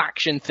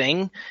satisfaction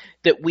thing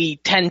that we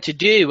tend to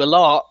do a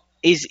lot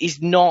is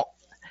not,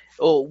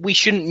 or we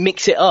shouldn't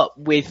mix it up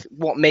with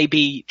what may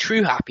be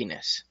true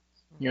happiness,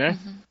 Yeah.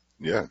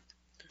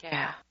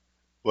 Yeah.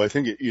 Well, I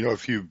think,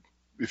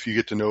 if you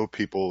get to know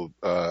people,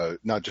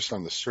 not just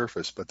on the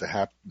surface, but the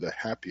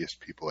happiest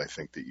people I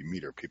think that you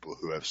meet are people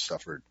who have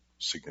suffered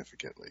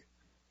significantly.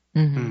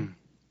 Mm-hmm.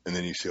 And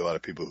then you see a lot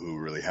of people who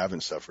really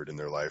haven't suffered in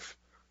their life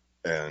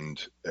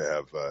and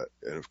have,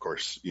 and of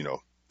course,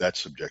 that's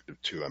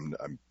subjective too.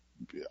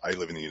 I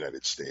live in the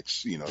United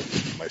States.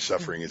 My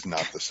suffering is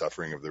not the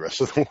suffering of the rest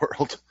of the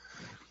world,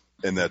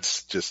 and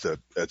that's just a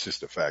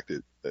fact.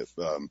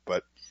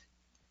 But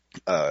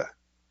that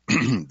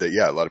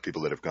a lot of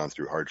people that have gone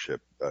through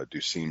hardship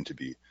do seem to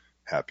be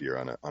happier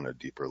on a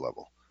deeper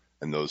level,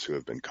 and those who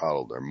have been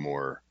coddled are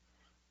more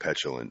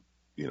petulant,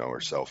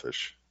 or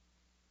selfish,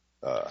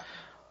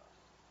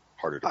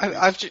 harder to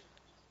please.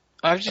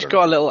 I've just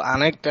got a little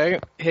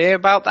anecdote here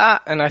about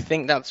that, and I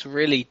think that's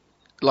really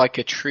like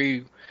a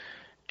true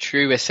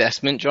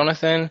assessment,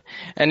 Jonathan.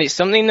 And it's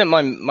something that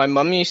my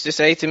mum used to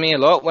say to me a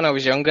lot when I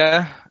was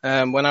younger,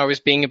 when I was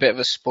being a bit of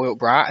a spoiled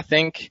brat, I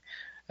think.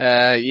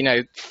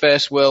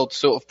 First world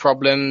sort of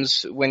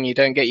problems when you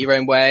don't get your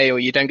own way or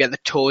you don't get the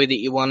toy that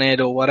you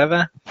wanted or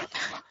whatever.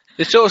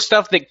 The sort of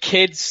stuff that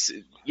kids,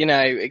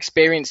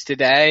 experience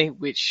today,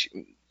 which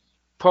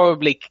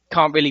probably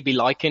can't really be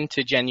likened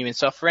to genuine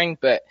suffering,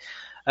 but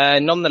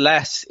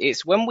nonetheless,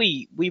 it's when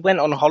we went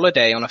on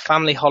a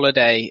family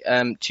holiday,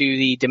 to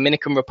the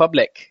Dominican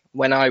Republic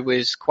when I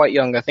was quite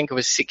young. I think I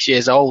was 6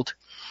 years old.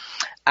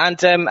 And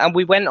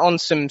we went on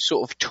some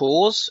sort of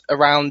tours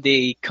around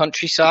the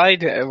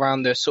countryside,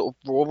 around the sort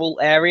of rural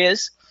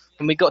areas.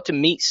 And we got to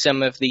meet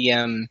some of the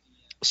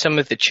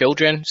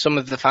children, some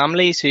of the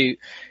families who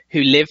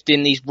lived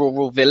in these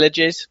rural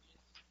villages.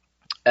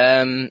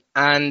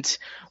 And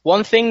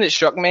one thing that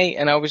struck me,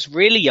 and I was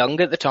really young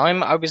at the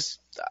time, as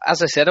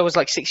I said, I was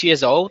like 6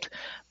 years old,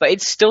 but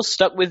it's still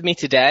stuck with me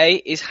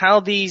today, is how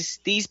these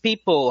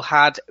people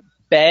had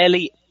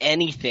barely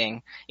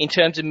anything in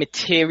terms of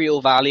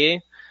material value.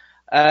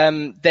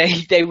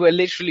 They were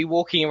literally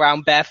walking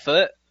around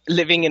barefoot,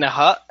 living in a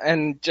hut,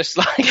 and just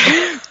like,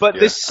 but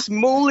the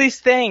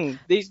smallest thing,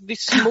 the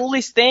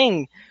smallest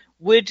thing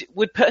would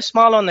put a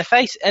smile on their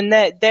face. And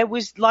there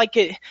was like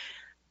a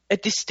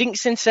distinct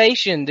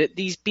sensation that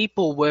these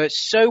people were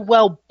so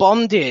well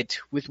bonded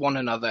with one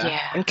another.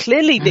 Yeah. And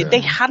clearly they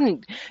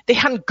hadn't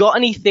got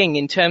anything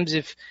in terms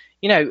of,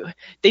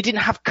 they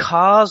didn't have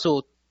cars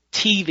or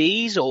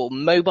TVs or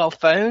mobile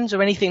phones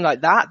or anything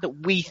like that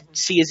we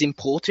see as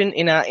important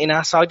in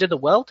our side of the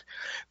world.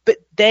 But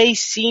they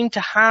seem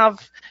to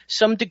have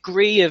some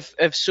degree of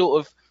sort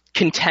of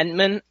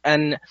contentment,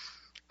 and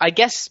I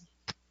guess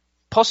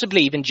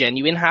possibly even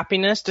genuine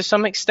happiness to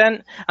some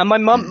extent. And my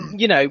mum,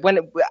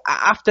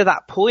 after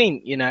that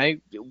point,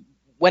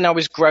 when I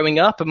was growing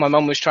up and my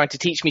mum was trying to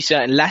teach me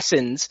certain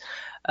lessons,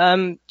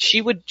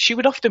 she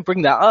would often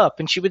bring that up,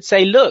 and she would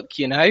say, look,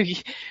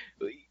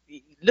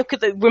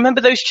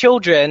 remember those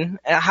children,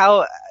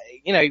 how,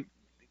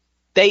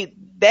 they're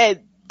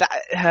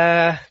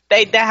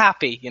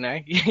happy,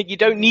 you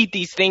don't need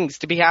these things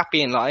to be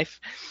happy in life.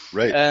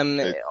 Right.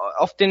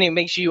 Often it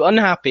makes you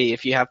unhappy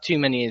if you have too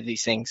many of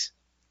these things.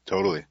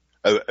 Totally.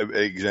 An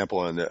example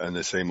on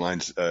the same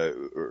lines,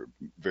 or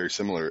very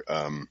similar.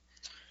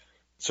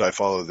 So I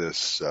follow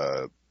this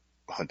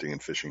hunting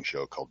and fishing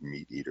show called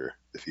Meat Eater.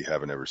 If you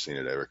haven't ever seen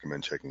it, I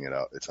recommend checking it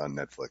out. It's on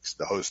Netflix.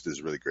 The host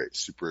is really great,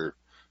 super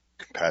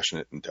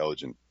compassionate,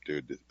 intelligent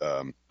dude.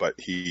 But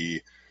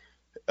he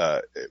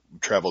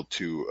traveled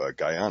to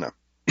Guyana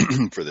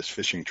for this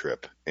fishing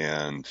trip,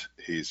 and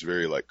he's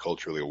very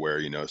culturally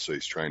aware, so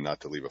he's trying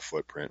not to leave a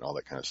footprint, all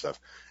that kind of stuff.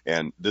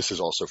 And this is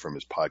also from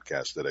his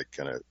podcast that I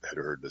kind of had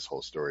heard this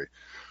whole story.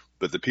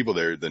 But the people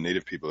there, the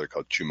native people, are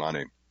called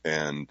Chumane,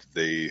 and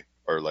they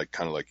are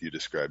kind of like you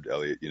described,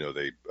 Elliot.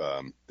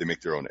 They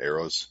make their own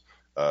arrows,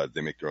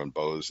 they make their own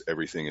bows.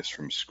 Everything is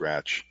from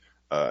scratch.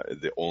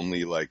 The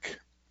only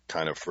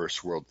kind of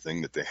first world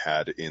thing that they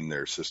had in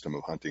their system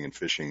of hunting and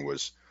fishing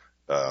was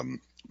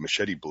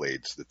machete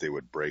blades that they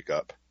would break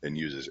up and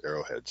use as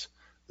arrowheads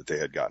that they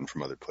had gotten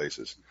from other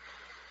places.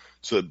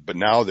 So, but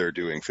now they're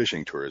doing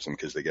fishing tourism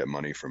because they get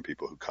money from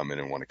people who come in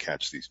and want to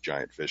catch these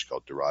giant fish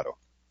called Dorado.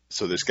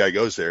 So this guy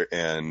goes there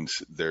and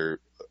they're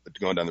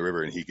going down the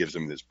river and he gives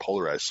them his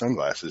polarized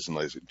sunglasses and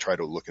like, try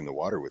to look in the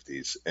water with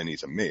these. And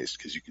he's amazed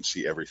because you can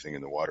see everything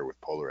in the water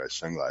with polarized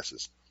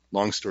sunglasses.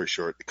 Long story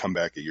short, they come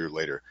back a year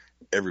later,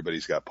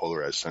 everybody's got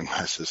polarized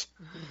sunglasses.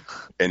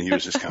 And he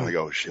was just kind of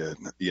like, oh shit,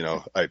 you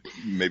know,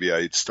 maybe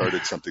I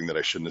started something that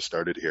I shouldn't have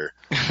started here.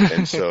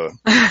 And so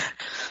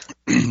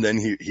then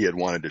he had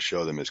wanted to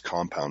show them his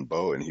compound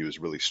bow, and he was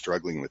really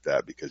struggling with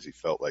that because he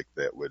felt like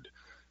that would,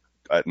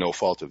 at no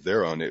fault of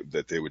their own,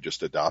 that they would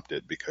just adopt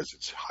it because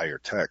it's higher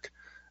tech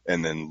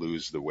and then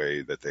lose the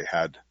way that they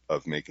had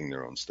of making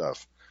their own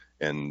stuff.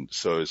 And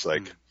so it's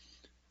like,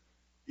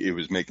 it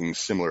was making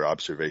similar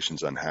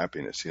observations on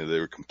happiness. You know, they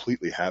were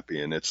completely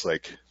happy. And it's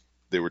like,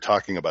 they were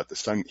talking about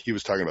he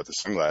was talking about the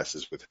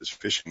sunglasses with his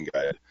fishing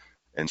guide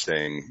and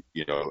saying,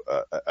 you know,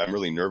 I'm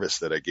really nervous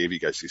that I gave you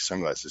guys these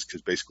sunglasses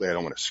because basically I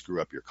don't want to screw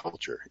up your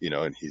culture, you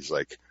know. And he's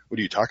like, what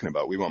are you talking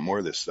about? We want more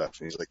of this stuff.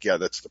 And he's like, yeah,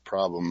 that's the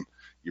problem.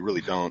 You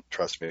really don't,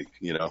 trust me,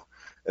 you know.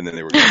 And then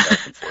they were going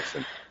back and forth,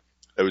 and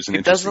it was an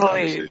interesting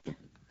conversation.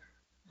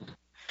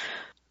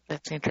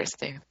 That's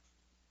interesting.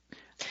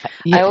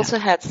 Yeah. I also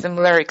had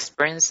similar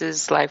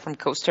experiences, like from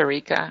Costa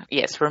Rica.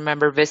 Yes,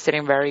 remember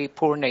visiting very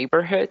poor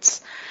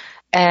neighborhoods.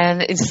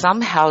 And in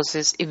some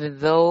houses, even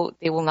though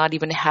they will not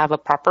even have a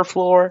proper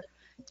floor,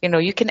 you know,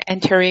 you can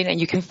enter in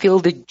and you can feel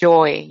the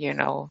joy, you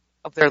know,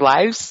 of their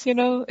lives, you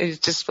know. It's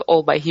just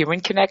all by human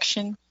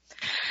connection.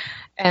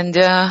 And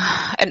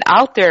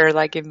out there,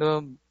 like in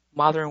the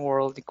modern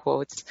world, in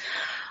quotes,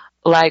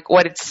 like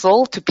what it's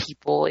sold to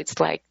people, it's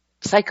like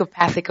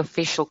psychopathic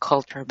official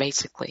culture,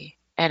 basically.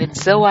 And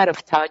it's so out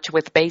of touch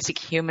with basic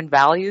human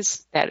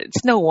values that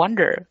it's no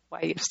wonder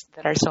why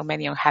there are so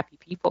many unhappy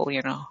people,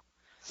 you know.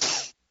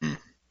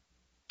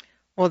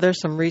 Well, there's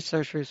some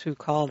researchers who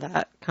call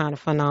that kind of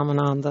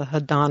phenomenon the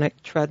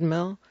hedonic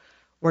treadmill,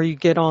 where you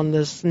get on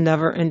this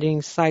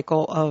never-ending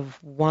cycle of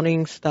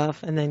wanting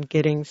stuff and then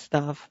getting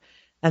stuff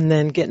and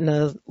then getting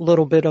a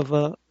little bit of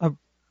a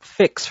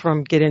fix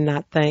from getting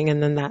that thing,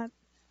 and then that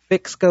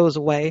fix goes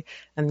away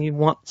and you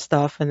want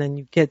stuff and then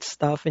you get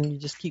stuff, and you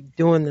just keep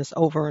doing this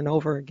over and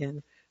over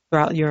again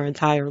throughout your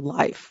entire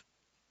life.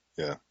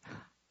 Yeah.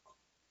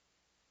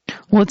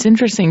 Well, it's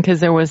interesting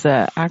because there was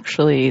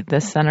actually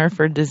the Center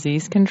for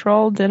Disease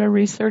Control did a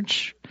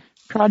research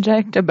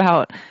project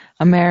about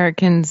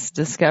Americans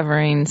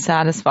discovering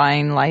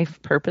satisfying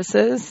life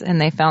purposes, and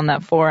they found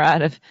that 4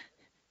 out of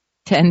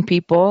 10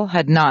 people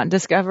had not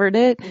discovered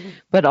it,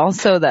 but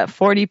also that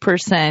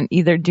 40%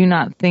 either do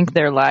not think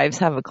their lives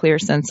have a clear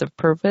sense of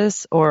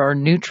purpose or are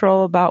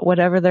neutral about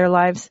whatever their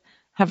lives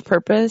have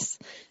purpose.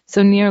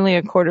 So nearly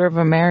a quarter of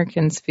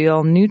Americans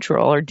feel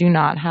neutral or do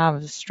not have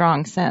a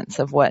strong sense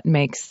of what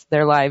makes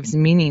their lives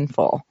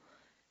meaningful.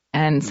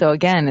 And so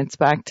again, it's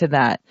back to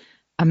that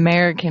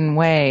American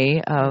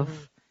way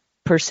of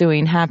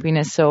pursuing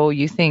happiness. So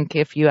you think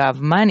if you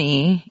have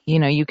money, you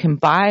know, you can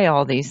buy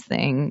all these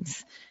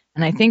things.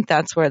 And I think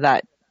that's where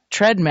that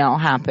treadmill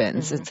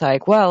happens. It's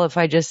like, well, if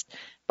I just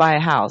buy a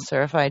house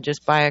or if I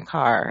just buy a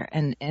car,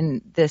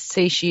 and this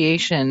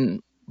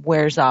satiation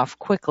wears off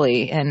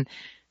quickly. And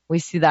we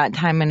see that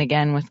time and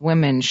again with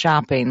women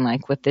shopping,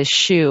 like with this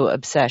shoe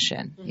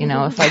obsession. You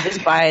know, if I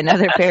just buy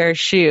another pair of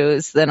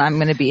shoes, then I'm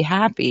going to be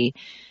happy.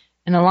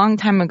 And a long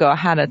time ago, I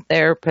had a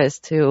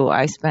therapist who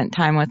I spent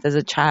time with as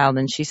a child,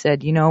 and she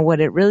said, you know, what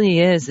it really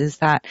is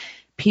that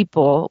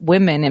people,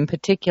 women in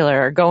particular,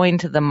 are going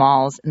to the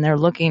malls and they're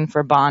looking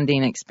for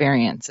bonding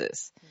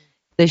experiences.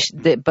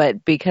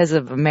 But because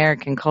of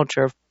American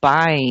culture of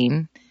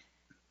buying,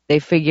 they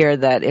figure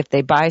that if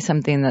they buy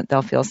something that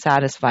they'll feel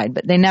satisfied,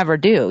 but they never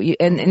do.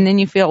 And then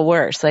you feel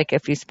worse. Like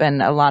if you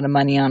spend a lot of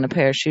money on a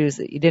pair of shoes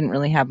that you didn't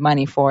really have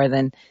money for,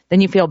 then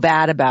you feel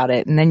bad about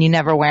it, and then you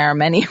never wear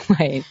them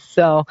anyway.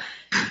 So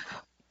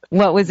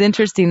what was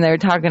interesting, they were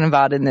talking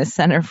about in this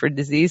Center for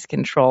Disease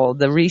Control,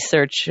 the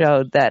research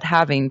showed that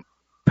having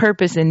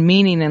purpose and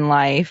meaning in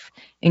life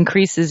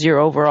increases your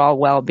overall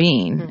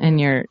well-being and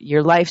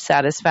your life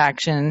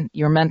satisfaction,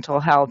 your mental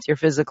health, your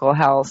physical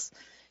health,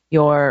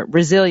 your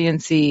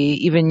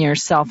resiliency, even your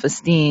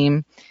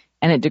self-esteem,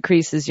 and it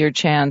decreases your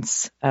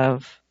chance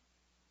of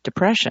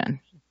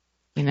depression,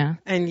 you know?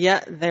 And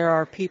yet there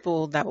are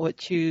people that would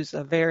choose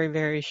a very,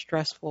 very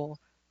stressful,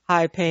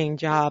 high-paying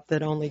job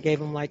that only gave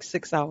them like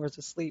 6 hours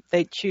of sleep.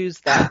 They choose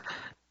that.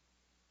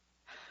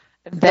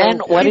 Then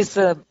what is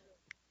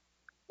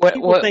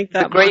people think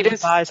that the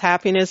greatest money buys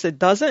happiness? It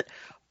doesn't,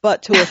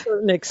 but to a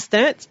certain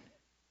extent,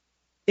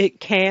 it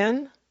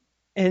can,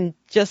 and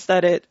just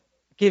that it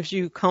gives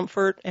you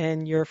comfort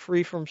and you're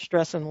free from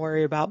stress and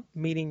worry about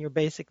meeting your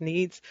basic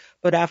needs.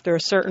 But after a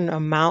certain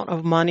amount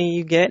of money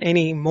you get,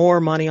 any more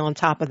money on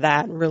top of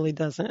that really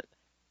doesn't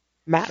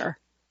matter.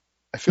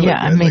 I feel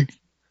like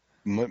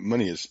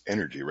money is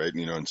energy, right?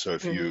 You know, and so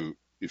if you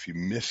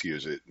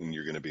misuse it, then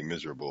you're going to be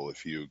miserable.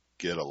 If you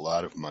get a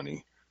lot of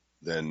money,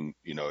 then,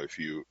 you know, if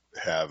you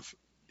have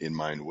in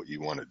mind what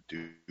you want to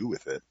do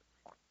with it,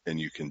 and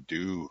you can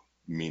do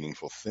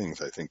meaningful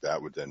things, I think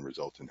that would then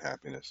result in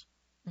happiness.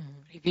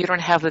 If you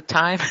don't have the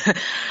time,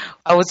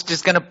 I was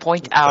just going to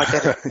point out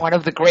that one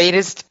of the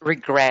greatest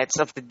regrets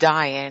of the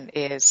dying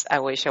is I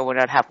wish I would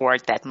not have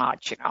worked that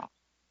much,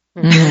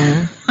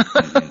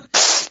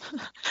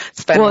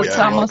 Spend Well, more it's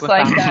time almost with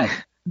like them.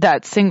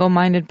 that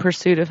single-minded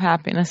pursuit of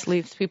happiness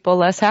leaves people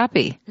less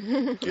happy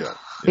Yeah.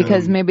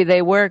 because maybe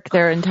they work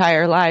their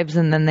entire lives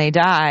and then they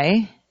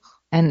die.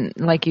 And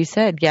like you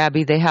said,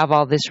 Gabby, they have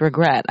all this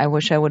regret. I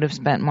wish I would have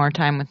spent more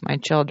time with my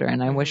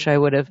children. I wish I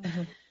would have,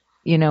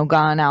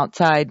 gone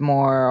outside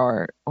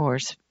more or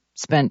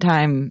spent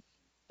time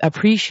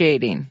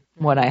appreciating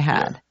what I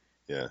had.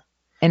 Yeah.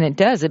 And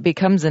it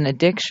becomes an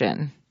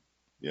addiction.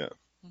 Yeah.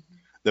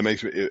 That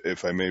makes me,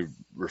 if I may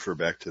refer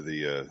back to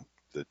the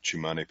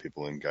Chimane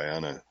people in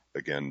Guyana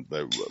again,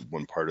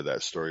 one part of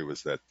that story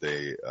was that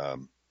they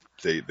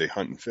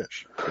hunt and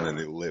fish, and then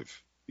they live,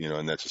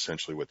 and that's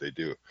essentially what they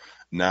do.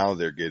 Now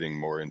they're getting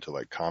more into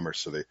like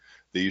commerce. So they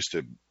used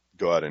to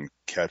go out and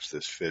catch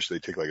this fish. They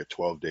take like a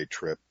 12-day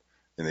trip,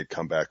 and they'd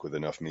come back with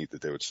enough meat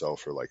that they would sell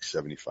for like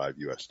 $75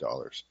 US.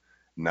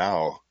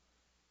 Now,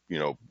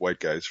 white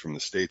guys from the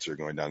States are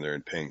going down there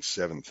and paying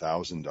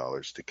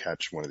 $7,000 to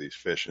catch one of these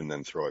fish and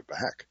then throw it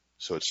back.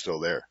 So it's still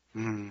there.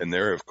 And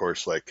they're, of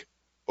course, like,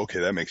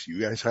 okay, that makes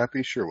you guys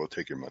happy? Sure, we'll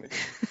take your money.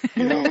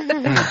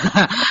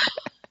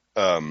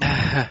 But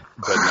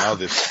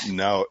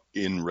now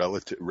in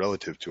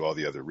relative to all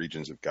the other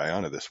regions of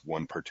Guyana, this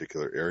one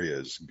particular area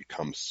has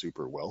become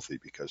super wealthy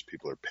because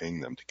people are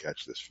paying them to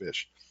catch this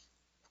fish.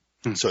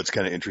 So it's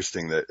kind of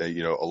interesting that,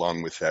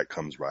 along with that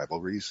comes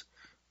rivalries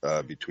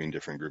between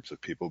different groups of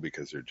people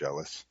because they're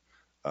jealous.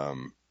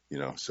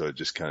 So it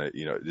just kind of,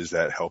 is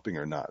that helping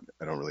or not?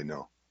 I don't really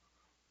know.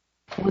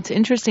 Well, it's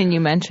interesting you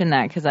mentioned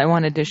that because I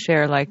wanted to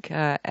share, like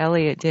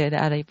Elliot did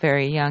at a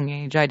very young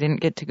age. I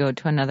didn't get to go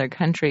to another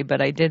country,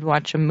 but I did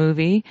watch a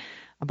movie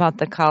about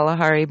the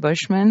Kalahari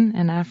Bushmen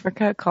in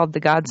Africa called The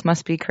Gods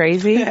Must Be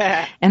Crazy.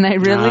 And I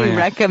really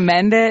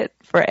recommend it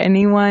for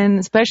anyone,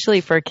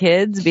 especially for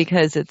kids,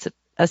 because it's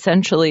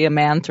essentially a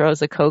man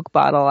throws a Coke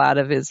bottle out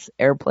of his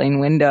airplane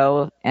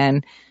window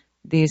and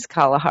these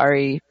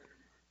Kalahari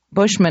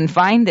Bushmen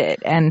find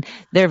it, and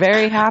they're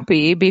very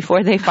happy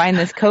before they find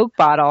this Coke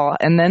bottle,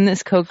 and then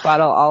this Coke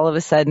bottle all of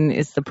a sudden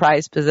is the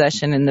prized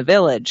possession in the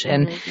village,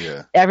 and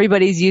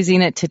everybody's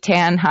using it to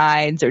tan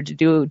hides or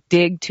to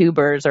dig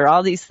tubers or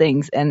all these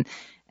things, and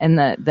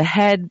the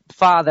head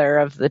father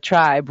of the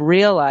tribe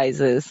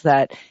realizes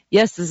that,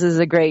 yes, this is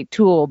a great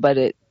tool, but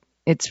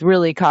it's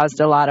really caused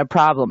a lot of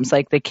problems.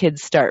 Like the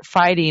kids start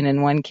fighting,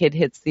 and one kid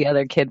hits the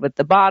other kid with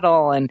the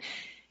bottle,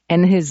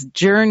 and his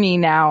journey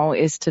now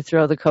is to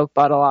throw the Coke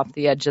bottle off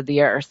the edge of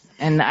the earth.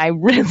 And I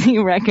really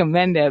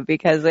recommend it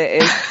because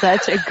it is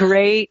such a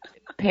great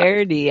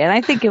parody. And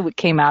I think it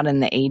came out in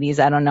the 80s.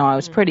 I don't know. I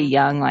was pretty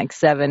young, like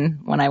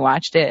 7 when I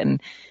watched it.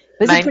 And it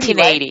was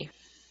 1980.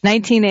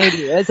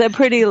 1980. It was a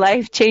pretty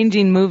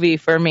life-changing movie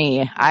for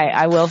me.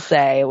 I will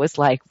say. It was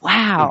like,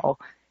 wow.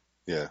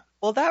 Yeah.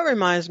 Well, that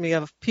reminds me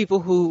of people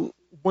who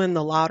win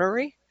the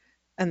lottery.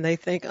 And they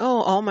think,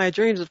 oh, all my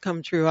dreams have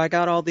come true. I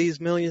got all these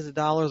millions of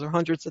dollars or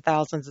hundreds of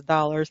thousands of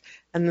dollars.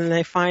 And then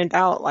they find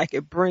out like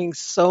it brings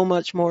so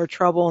much more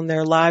trouble and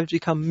their lives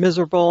become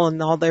miserable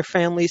and all their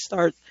families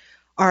start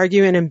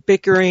arguing and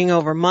bickering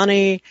over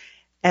money.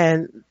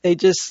 And they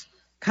just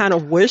kind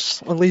of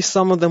wish, at least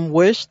some of them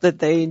wish, that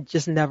they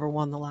just never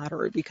won the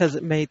lottery because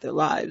it made their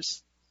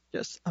lives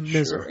just a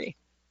misery.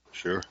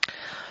 Sure.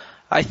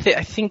 I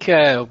think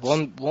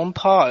one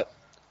part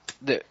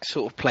that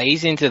sort of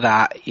plays into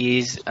that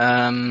is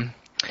that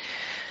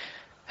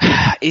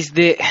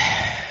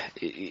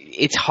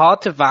it's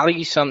hard to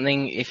value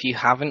something if you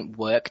haven't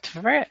worked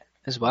for it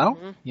as well,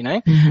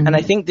 And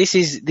I think this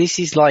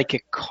is like a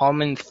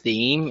common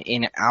theme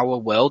in our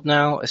world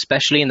now,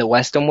 especially in the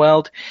Western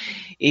world,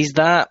 is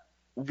that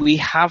we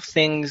have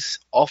things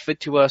offered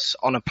to us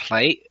on a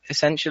plate.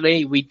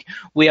 Essentially,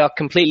 we are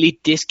completely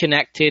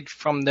disconnected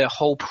from the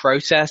whole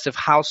process of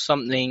how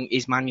something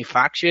is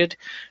manufactured.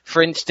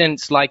 For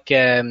instance, like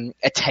a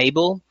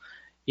table.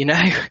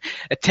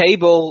 A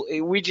table,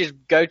 we just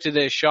go to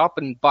the shop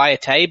and buy a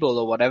table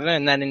or whatever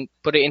and then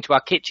put it into our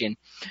kitchen.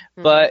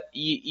 But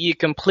you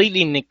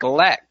completely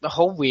neglect the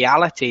whole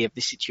reality of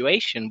the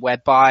situation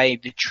whereby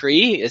the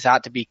tree has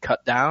had to be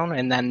cut down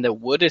and then the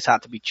wood has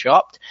had to be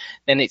chopped.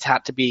 Then it's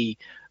had to be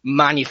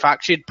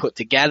manufactured, put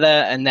together,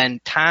 and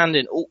then tanned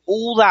and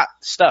all that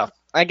stuff.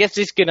 I guess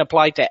this can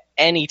apply to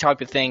any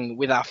type of thing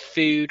with our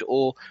food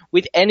or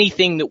with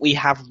anything that we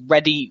have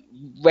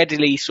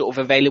readily sort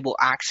of available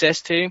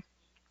access to.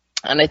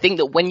 And I think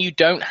that when you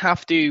don't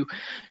have to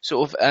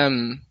sort of,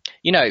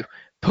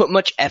 put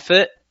much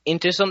effort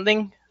into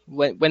something,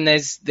 when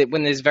there's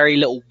very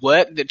little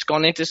work that's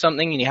gone into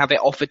something and you have it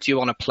offered to you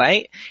on a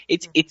plate,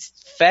 it's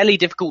fairly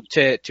difficult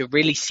to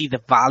really see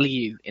the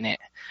value in it.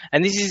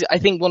 And this is, I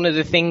think, one of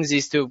the things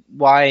as to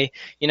why,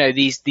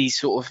 these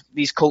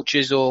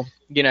cultures or,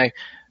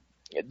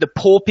 the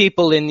poor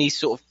people in these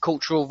sort of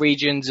cultural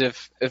regions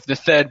of the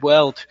third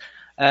world,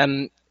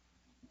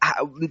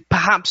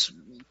 perhaps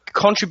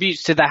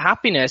contributes to their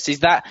happiness is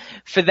that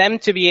for them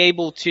to be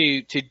able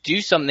to do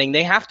something,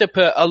 they have to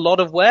put a lot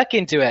of work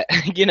into it.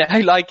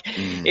 Like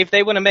if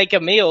they want to make a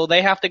meal,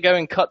 they have to go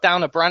and cut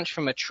down a branch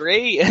from a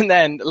tree and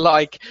then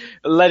like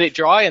let it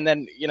dry and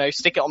then,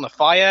 stick it on the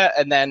fire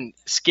and then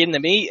skin the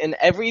meat and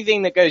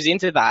everything that goes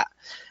into that.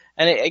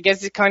 And I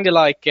guess it's kind of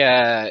like,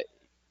 they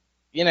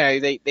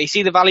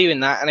see the value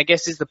in that. And I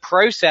guess it's the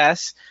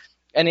process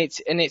and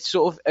it's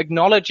sort of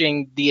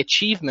acknowledging the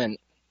achievement.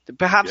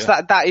 Perhaps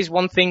that is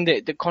one thing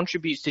that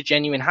contributes to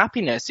genuine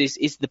happiness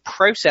is the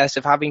process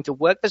of having to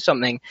work for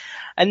something.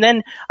 And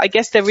then I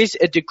guess there is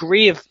a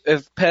degree of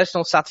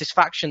personal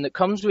satisfaction that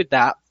comes with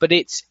that, but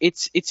it's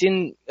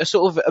in a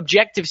sort of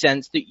objective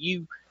sense that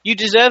you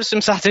deserve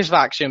some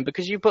satisfaction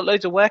because you put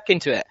loads of work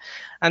into it.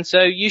 And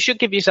so you should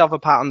give yourself a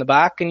pat on the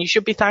back and you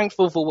should be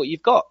thankful for what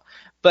you've got.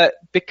 But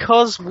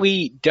because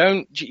we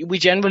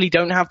generally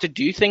don't have to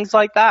do things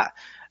like that,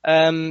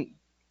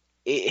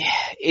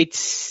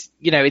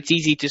 it's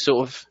easy to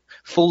sort of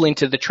fall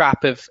into the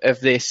trap of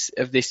this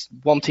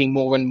wanting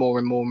more and more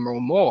and more and more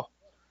and more.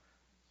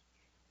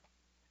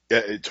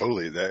 Yeah,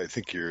 totally. I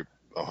think you're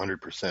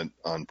 100%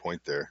 on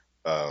point there.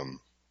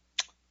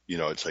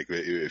 It's like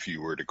if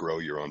you were to grow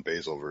your own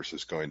basil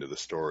versus going to the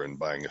store and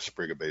buying a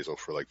sprig of basil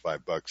for like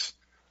 $5,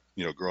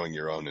 growing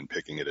your own and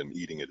picking it and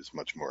eating it is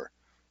much more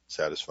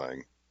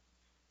satisfying.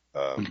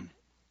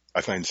 I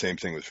find the same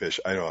thing with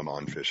fish. I know I'm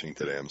on fishing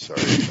today. I'm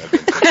sorry.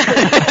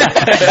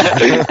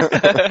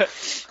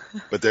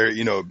 But they're,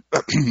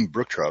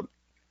 brook trout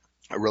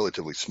are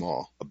relatively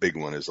small. A big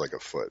one is like a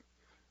foot.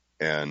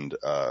 And,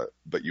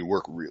 but you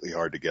work really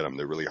hard to get them.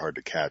 They're really hard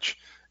to catch.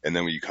 And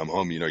then when you come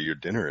home, your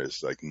dinner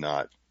is like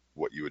not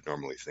what you would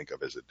normally think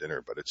of as a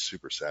dinner, but it's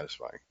super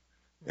satisfying.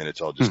 And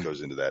it all just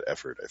goes into that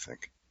effort, I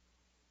think.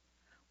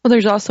 Well,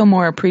 there's also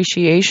more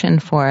appreciation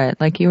for it.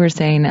 Like you were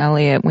saying,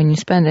 Elliot, when you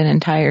spend an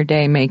entire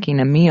day making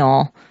a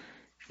meal,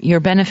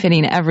 you're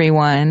benefiting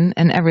everyone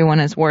and everyone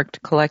has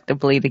worked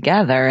collectively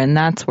together. And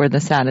that's where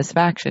the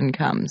satisfaction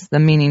comes, the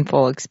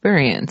meaningful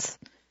experience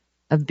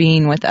of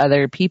being with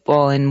other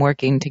people and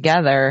working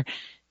together.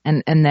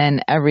 And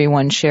then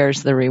everyone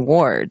shares the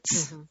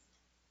rewards.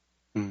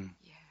 Mm-hmm.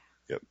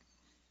 Yep.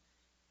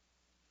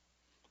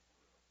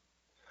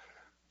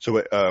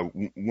 So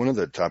one of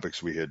the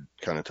topics we had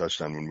kind of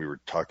touched on when we were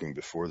talking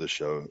before the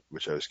show,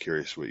 which I was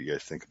curious what you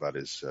guys think about,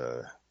 is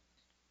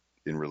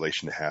in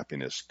relation to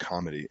happiness,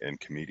 comedy and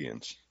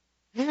comedians.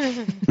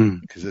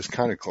 Because it's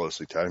kind of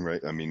closely tied,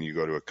 right? I mean, you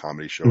go to a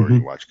comedy show or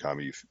you watch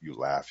comedy, you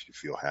laugh, you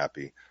feel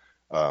happy.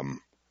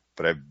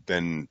 But I've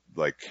been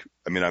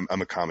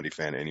I'm a comedy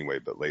fan anyway,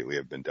 but lately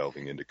I've been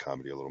delving into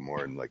comedy a little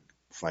more and like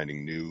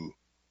finding new,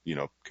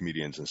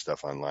 comedians and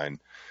stuff online.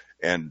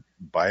 And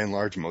by and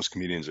large, most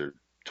comedians are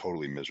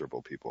totally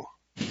miserable people.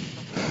 And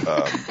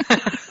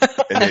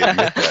they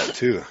admit that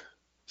too.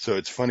 So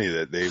it's funny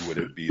that they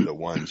would be the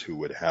ones who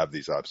would have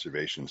these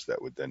observations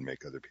that would then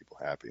make other people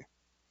happy.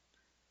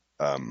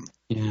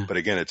 But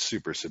again, it's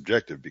super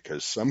subjective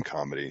because some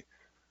comedy,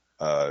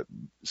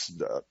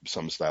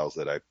 some styles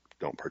that I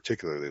don't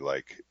particularly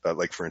like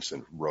for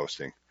instance,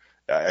 roasting,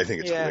 I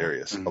think it's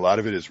hilarious. A lot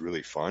of it is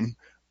really fun,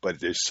 but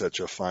there's such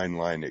a fine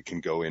line. It can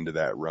go into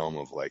that realm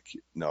of like,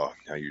 no,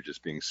 now you're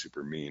just being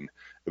super mean.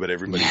 But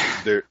everybody,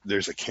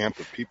 there's a camp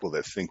of people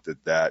that think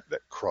that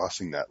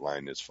crossing that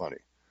line is funny.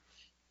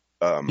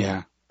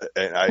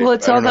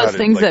 It's all those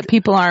things that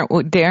people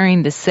aren't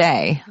daring to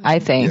say, I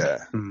think.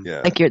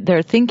 Yeah. Like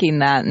they're thinking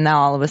that, and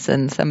now all of a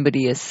sudden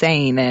somebody is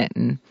saying it,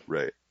 and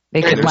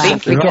they can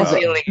laugh because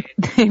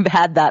they've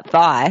had that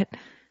thought.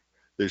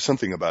 There's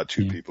something about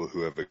two people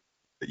who have that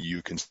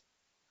you can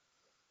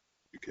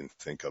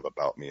think of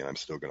about me, and I'm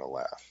still going to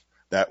laugh.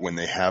 That when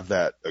they have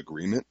that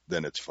agreement,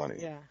 then it's funny.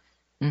 Yeah.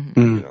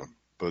 Mm-hmm.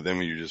 But then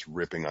when you're just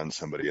ripping on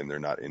somebody and they're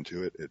not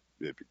into it,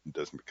 it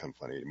doesn't become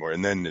funny anymore.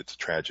 And then it's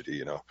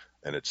tragedy,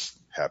 and it's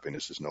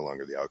happiness is no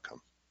longer the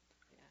outcome.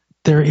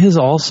 There is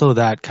also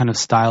that kind of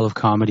style of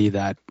comedy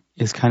that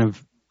is kind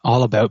of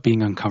all about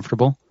being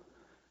uncomfortable.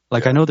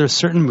 Like I know there's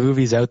certain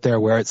movies out there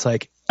where it's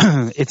like,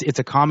 it's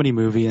a comedy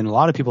movie and a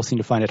lot of people seem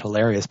to find it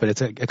hilarious, but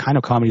it's a kind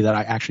of comedy that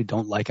I actually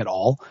don't like at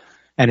all.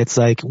 And it's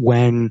like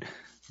when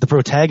the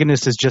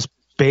protagonist is just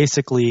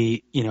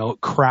basically,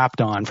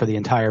 crapped on for the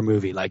entire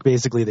movie. Like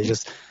basically they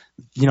just,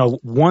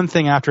 one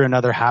thing after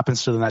another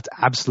happens to them that's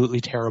absolutely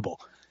terrible.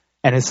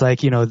 And it's like,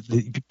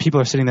 the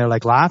people are sitting there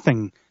like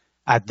laughing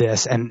at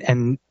this.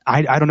 And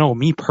I don't know,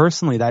 me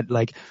personally, that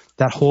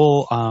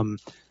whole,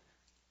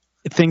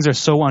 things are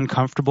so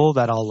uncomfortable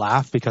that I'll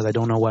laugh because I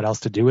don't know what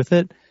else to do with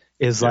it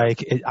is I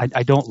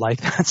don't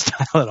like that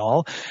style at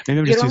all. Maybe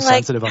I'm just too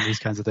sensitive on these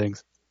kinds of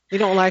things. You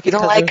don't like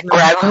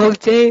Groundhog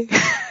Day?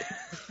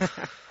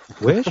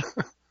 Which?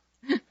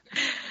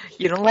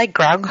 You don't like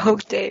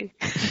Groundhog Day?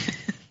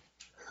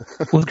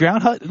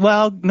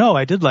 Well, no,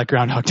 I did like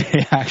Groundhog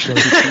Day,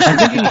 actually.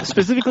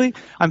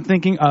 I'm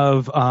thinking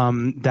of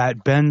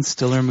that Ben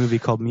Stiller movie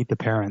called Meet the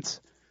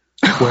Parents.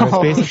 where it's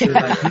basically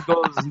like he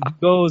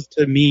goes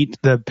to meet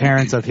the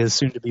parents of his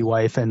soon-to-be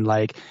wife, and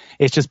like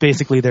it's just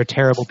basically they're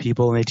terrible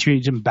people and they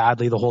treat him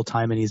badly the whole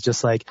time, and he's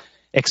just like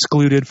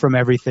excluded from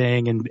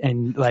everything,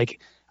 and like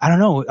I don't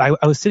know.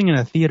 I was sitting in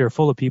a theater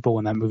full of people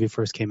when that movie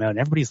first came out, and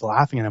everybody's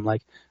laughing, and I'm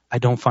like, I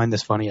don't find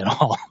this funny at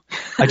all.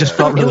 I just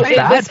felt really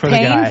bad for the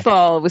guy.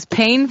 It was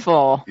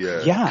painful.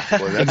 Yeah,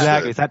 well,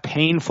 exactly. It's that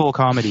painful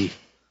comedy.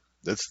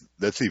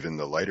 That's even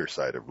the lighter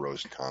side of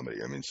roast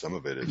comedy. I mean, some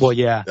of it is. Well,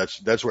 yeah.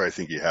 That's where I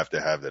think you have to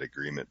have that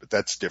agreement, but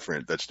that's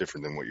different. That's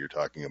different than what you're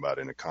talking about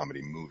in a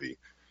comedy movie,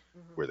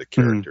 where the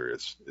character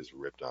is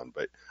ripped on.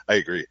 But I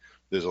agree.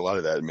 There's a lot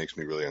of that that makes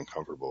me really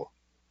uncomfortable.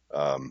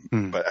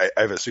 But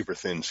I have a super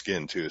thin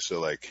skin too, so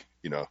like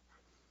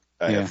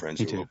I have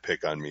friends who will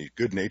pick on me.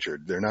 Good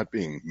natured. They're not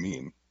being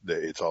mean.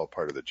 It's all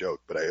part of the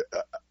joke. But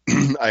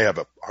I have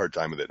a hard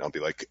time with it. And I'll be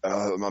like,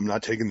 I'm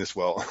not taking this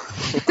well.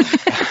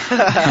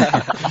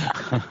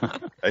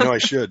 I know I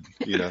should.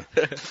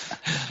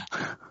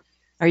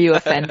 Are you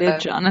offended,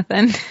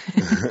 Jonathan?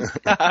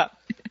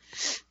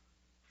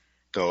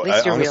 So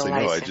I honestly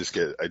no. I just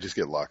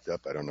get locked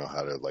up. I don't know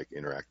how to like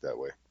interact that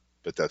way.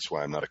 But that's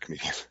why I'm not a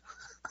comedian.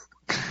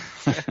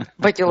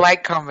 But you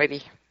like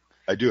comedy.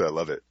 I do. I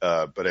love it.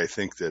 But I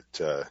think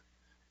that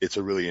it's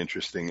a really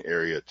interesting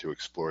area to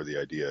explore the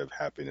idea of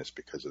happiness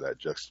because of that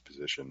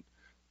juxtaposition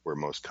where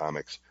most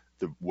comics,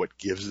 what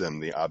gives them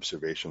the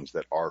observations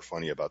that are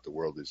funny about the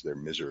world is their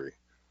misery.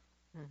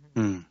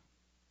 Mm-hmm.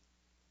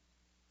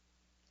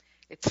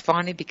 It's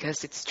funny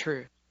because it's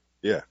true.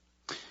 Yeah.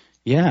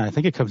 Yeah, I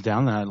think it comes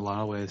down to that in a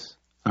lot of ways.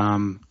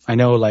 I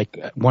know like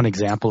one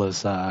example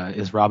is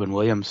Robin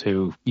Williams,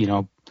 who,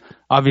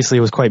 obviously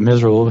was quite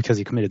miserable because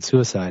he committed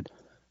suicide.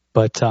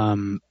 But,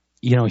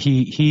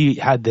 he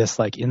had this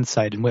like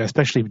insight, and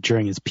especially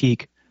during his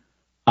peak,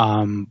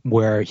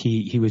 where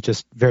he was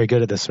just very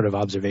good at this sort of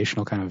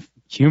observational kind of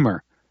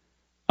humor.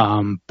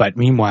 But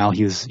meanwhile,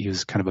 he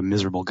was kind of a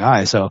miserable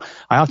guy. So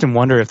I often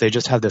wonder if they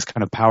just have this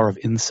kind of power of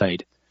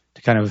insight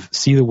to kind of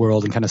see the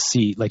world and kind of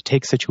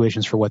take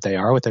situations for what they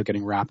are without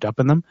getting wrapped up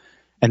in them.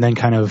 And then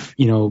kind of,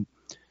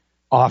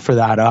 offer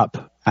that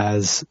up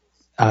as,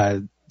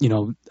 a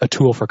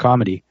tool for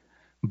comedy.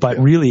 But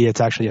really,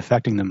 it's actually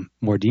affecting them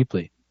more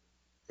deeply.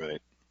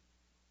 Right.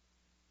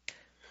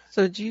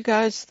 So do you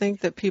guys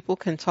think that people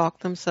can talk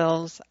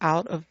themselves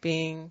out of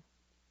being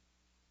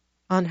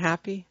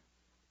unhappy?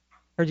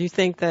 Or do you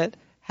think that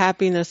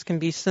happiness can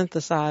be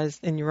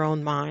synthesized in your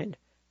own mind?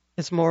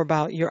 It's more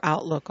about your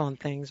outlook on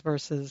things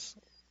versus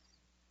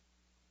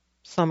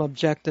some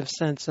objective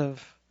sense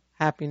of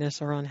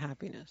happiness or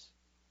unhappiness?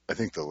 I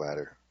think the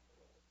latter.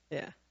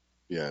 Yeah.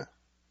 Yeah.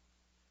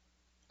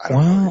 I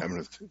don't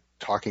know.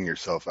 Talking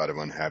yourself out of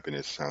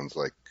unhappiness sounds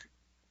like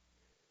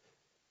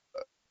a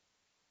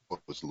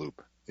closed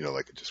loop.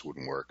 Like it just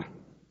wouldn't work.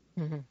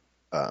 Mm-hmm.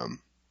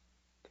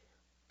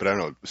 But I don't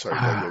know. Sorry,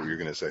 Doug, what were you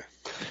going to say?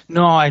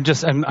 No, I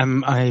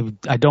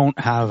don't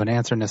have an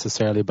answer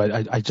necessarily,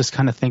 but I just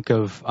kind of think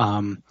of,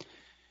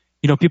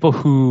 people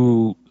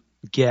who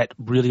get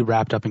really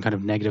wrapped up in kind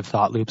of negative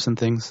thought loops and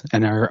things,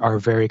 and are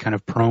very kind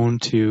of prone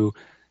to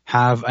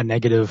have a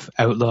negative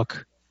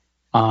outlook.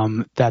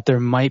 That there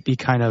might be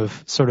kind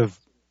of sort of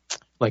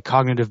like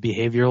cognitive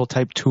behavioral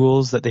type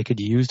tools that they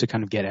could use to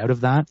kind of get out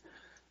of that.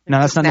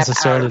 Now, that's not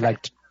necessarily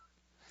like,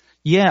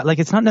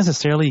 it's not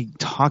necessarily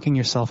talking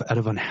yourself out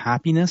of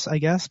unhappiness, I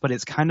guess, but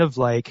it's kind of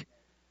like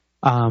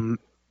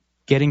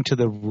getting to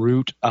the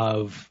root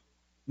of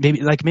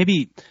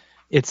maybe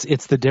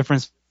it's the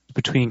difference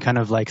between kind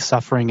of like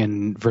suffering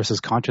and versus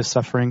conscious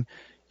suffering,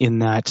 in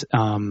that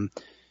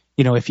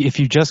if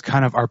you just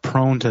kind of are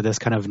prone to this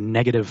kind of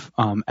negative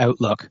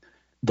outlook,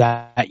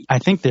 that I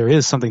think there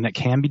is something that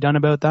can be done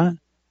about that.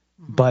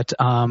 But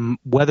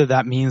whether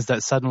that means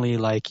that suddenly,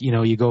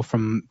 you go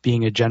from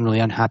being a generally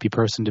unhappy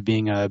person to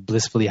being a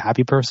blissfully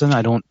happy person,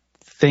 I don't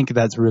think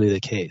that's really the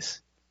case.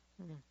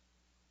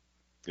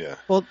 Yeah.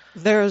 Well,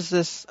 there's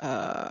this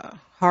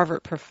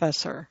Harvard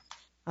professor.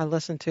 I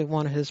listened to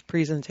one of his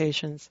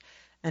presentations,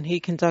 and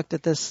he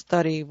conducted this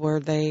study where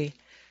they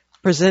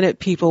presented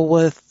people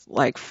with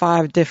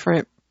 5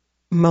 different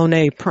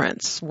Monet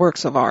prints,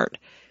 works of art,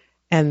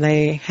 and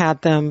they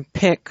had them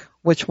pick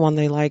which one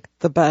they liked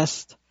the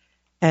best.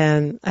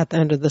 And at the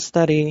end of the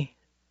study,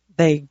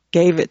 they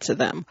gave it to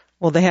them.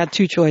 Well, they had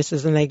 2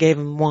 choices, and they gave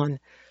them one.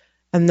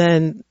 And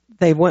then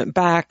they went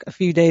back a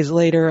few days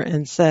later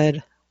and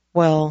said,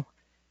 well,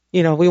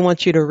 we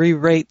want you to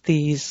re-rate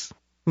these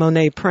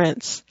Monet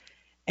prints.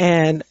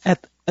 And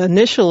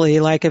initially,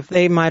 if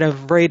they might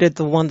have rated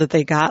the one that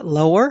they got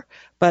lower,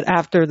 but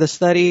after the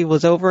study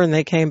was over and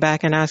they came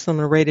back and asked them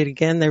to rate it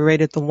again, they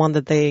rated the one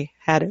that they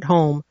had at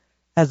home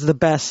as the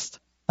best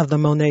of the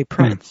Monet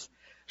prints.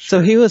 So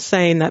he was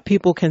saying that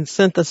people can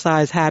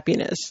synthesize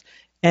happiness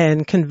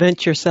and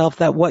convince yourself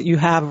that what you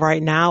have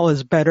right now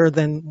is better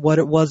than what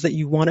it was that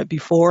you wanted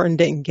before and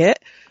didn't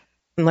get.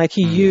 And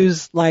he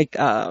used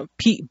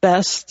Pete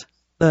Best,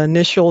 the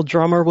initial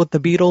drummer with the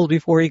Beatles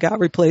before he got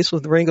replaced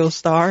with Ringo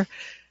Starr,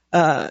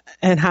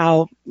 and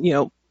how,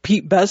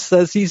 Pete Best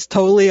says he's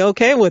totally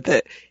okay with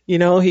it. You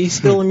know, he's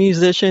still a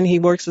musician. He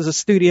works as a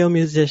studio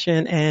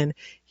musician, and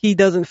he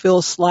doesn't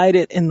feel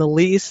slighted in the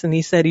least. And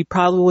he said he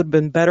probably would have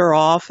been better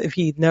off if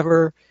he'd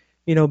never,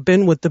 you know,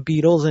 been with the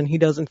Beatles, and he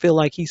doesn't feel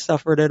like he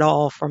suffered at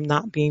all from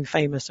not being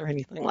famous or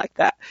anything like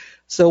that.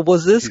 So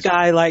was this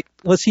guy like,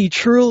 was he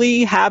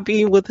truly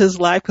happy with his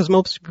life? Because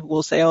most people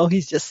will say, oh,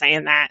 he's just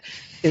saying that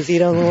because he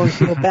doesn't want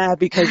to feel bad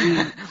because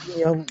he,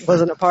 you know,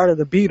 wasn't a part of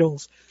the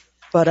Beatles.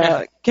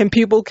 But can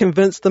people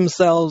convince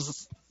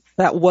themselves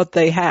that what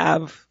they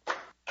have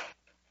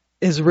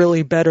is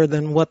really better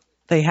than what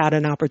they had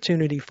an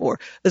opportunity for?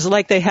 It's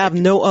like they have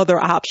no other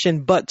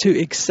option but to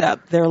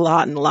accept their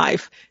lot in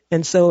life.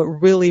 And so it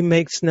really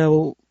makes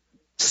no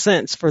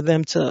sense for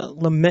them to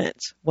lament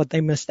what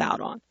they missed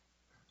out on.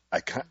 I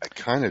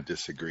kind of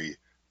disagree,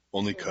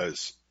 only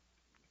because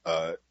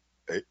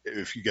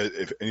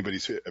if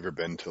anybody's ever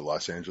been to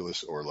Los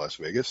Angeles or Las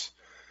Vegas,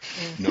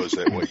 knows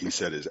that what he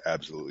said is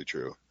absolutely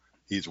true.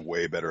 He's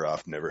way better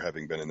off never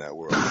having been in that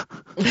world.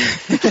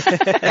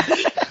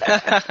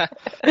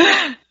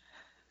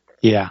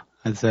 Yeah,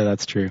 I'd say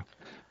that's true.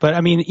 But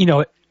I mean, you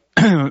know,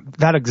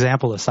 that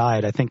example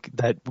aside, I think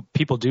that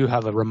people do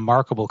have a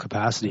remarkable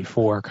capacity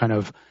for kind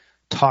of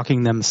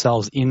talking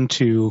themselves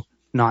into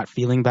not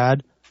feeling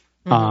bad.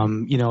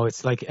 You know,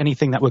 it's like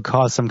anything that would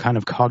cause some kind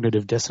of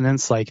cognitive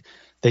dissonance, like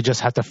they just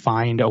have to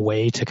find a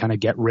way to kind of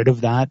get rid of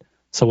that.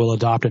 So we'll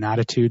adopt an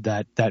attitude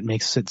that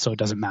makes it so it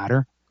doesn't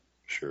matter.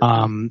 Sure.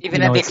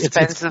 Even at the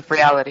expense of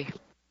reality.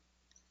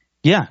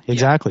 Yeah,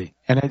 exactly.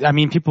 And I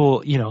mean,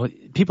 people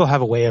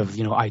have a way of,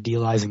 you know,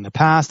 idealizing the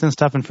past and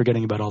stuff and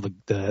forgetting about all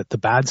the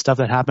bad stuff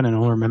that happened and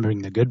only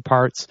remembering the good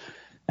parts.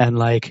 And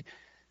like,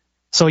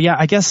 so yeah,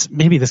 I guess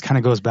maybe this kind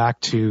of goes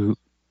back to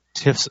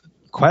Tiff's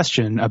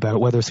question about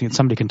whether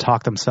somebody can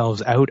talk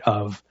themselves out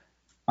of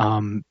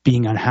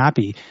being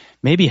unhappy.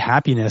 Maybe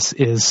happiness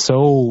is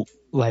so,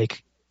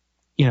 like,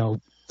 you know,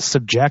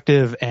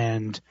 subjective,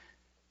 and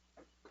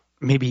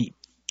maybe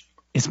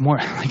it's more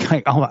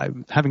like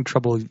I'm having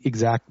trouble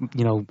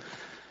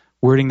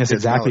wording this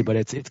exactly, but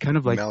it's kind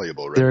of like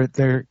malleable, right?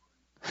 They're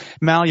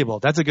malleable.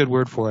 That's a good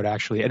word for it,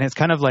 actually. And it's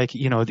kind of like,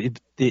 you know,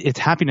 it's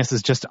happiness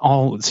is just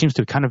all, it seems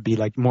to kind of be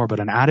like more about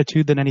an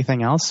attitude than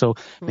anything else. So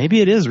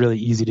maybe it is really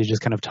easy to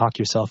just kind of talk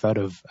yourself out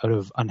of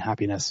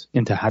unhappiness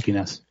into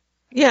happiness.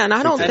 Yeah, and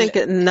I don't think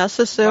it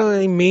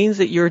necessarily means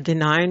that you're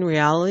denying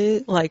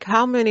reality. Like,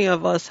 how many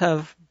of us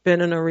have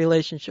been in a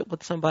relationship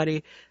with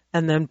somebody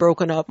and then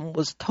broken up and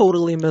was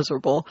totally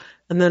miserable,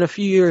 and then a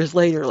few years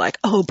later, like,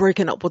 oh,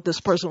 breaking up with this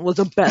person was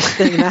the best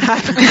thing that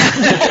happened.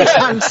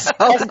 I'm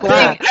so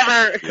glad.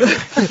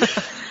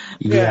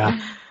 Yeah.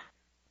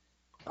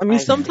 I mean,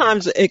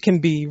 sometimes it can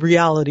be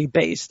reality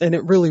based, and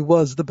it really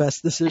was the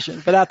best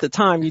decision, but at the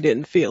time you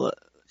didn't feel it,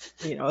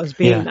 you know, as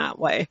being that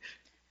way.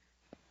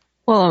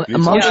 Well,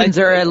 emotions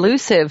are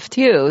elusive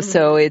too.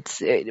 So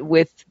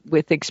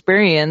with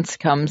experience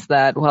comes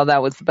that, well,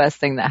 that was the best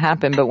thing that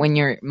happened. But when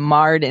you're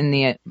marred in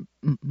the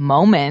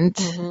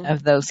moment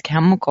of those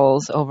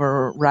chemicals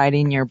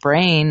overriding your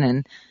brain,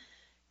 and,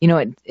 you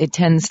know, it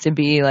tends to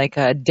be like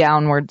a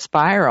downward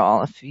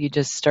spiral if you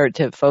just start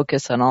to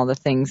focus on all the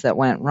things that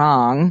went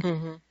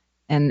wrong.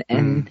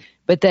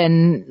 But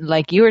then,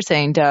 like you were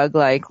saying, Doug,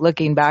 like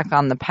looking back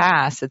on the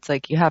past, it's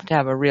like you have to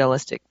have a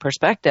realistic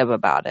perspective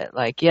about it.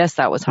 Like, yes,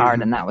 that was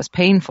hard and that was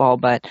painful,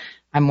 but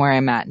I'm where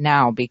I'm at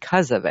now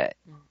because of it.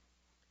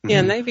 Yeah,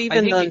 and they've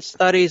even done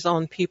studies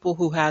on people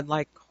who had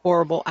like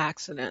horrible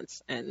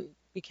accidents and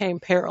became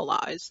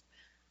paralyzed.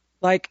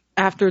 Like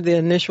after the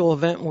initial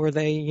event where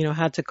they, you know,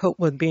 had to cope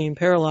with being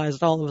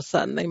paralyzed, all of a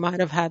sudden they might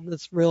have had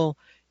this real,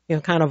 you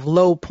know, kind of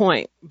low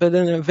point. But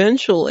then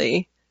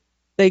eventually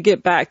they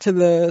get back to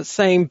the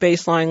same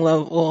baseline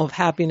level of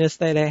happiness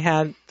that they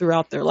had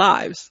throughout their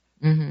lives.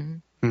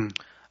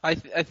 I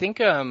think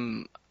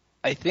an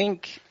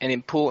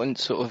important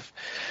sort of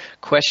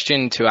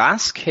question to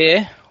ask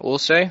here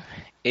also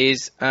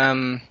is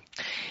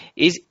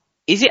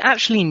it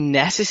actually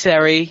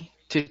necessary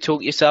to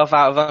talk yourself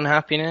out of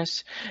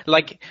unhappiness?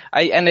 Like,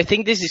 I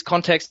think this is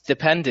context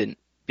dependent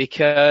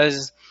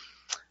because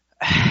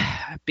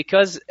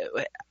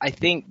I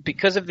think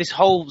because of this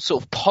whole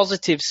sort of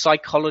positive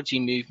psychology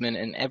movement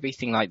and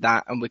everything like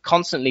that, and we're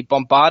constantly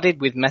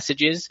bombarded with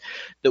messages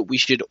that we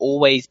should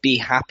always be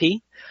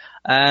happy,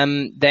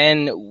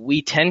 then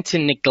we tend to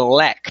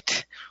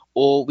neglect,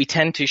 or we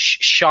tend to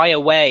shy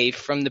away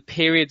from the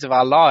periods of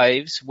our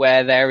lives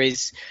where there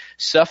is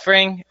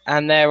suffering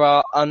and there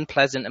are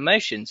unpleasant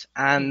emotions.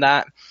 And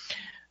that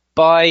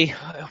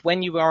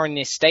when you are in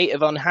a state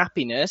of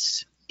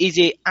unhappiness, is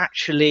it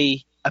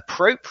actually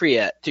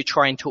appropriate to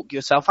try and talk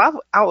yourself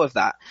out of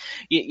that.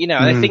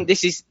 I think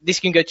this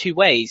can go two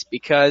ways,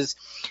 because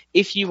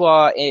if you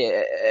are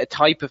a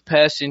type of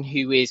person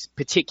who is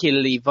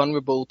particularly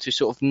vulnerable to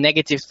sort of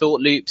negative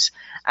thought loops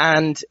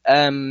and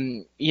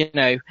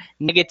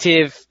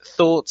negative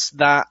thoughts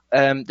that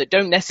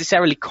don't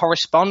necessarily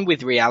correspond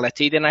with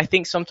reality, then I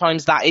think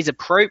sometimes that is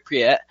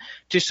appropriate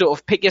to sort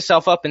of pick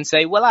yourself up and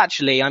say, well,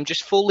 actually, I'm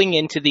just falling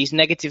into these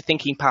negative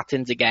thinking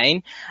patterns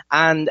again,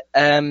 and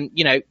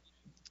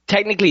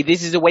technically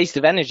this is a waste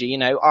of energy.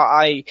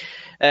 I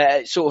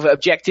sort of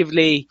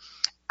objectively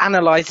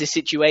analyze the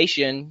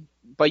situation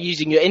by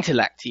using your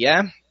intellect.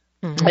 Yeah.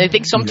 And I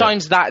think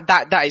sometimes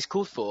that is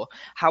called for.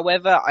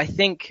 However, I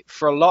think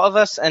for a lot of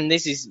us, and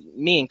this is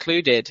me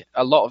included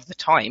a lot of the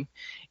time,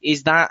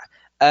 is that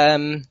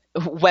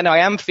when I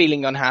am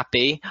feeling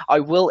unhappy, I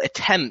will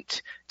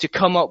attempt to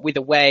come up with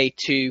a way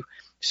to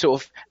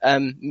sort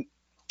of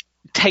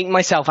take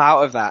myself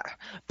out of that,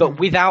 but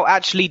without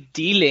actually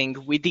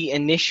dealing with the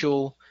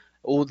initial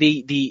or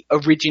the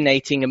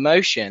originating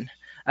emotion.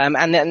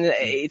 And then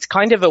it's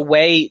kind of a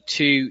way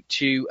to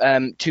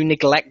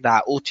neglect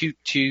that, or to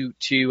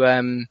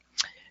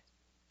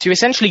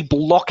essentially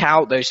block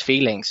out those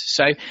feelings.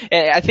 So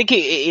I think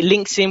it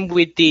links in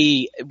with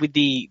the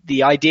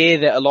idea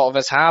that a lot of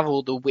us have,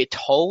 or that we're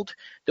told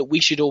that we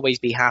should always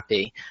be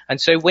happy.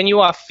 And so when you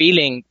are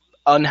feeling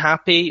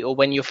unhappy, or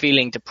when you're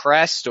feeling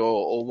depressed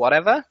or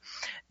whatever,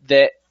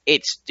 that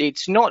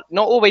it's not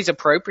always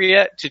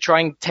appropriate to try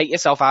and take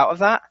yourself out of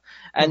that.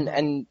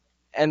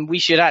 And we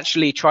should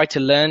actually try to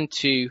learn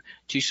to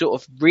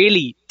sort of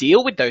really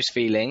deal with those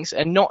feelings,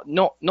 and not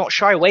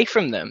shy away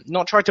from them,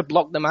 not try to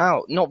block them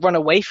out, not run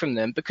away from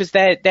them, because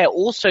they're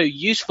also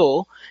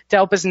useful to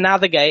help us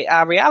navigate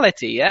our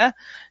reality. Yeah.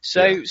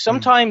 So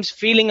sometimes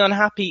feeling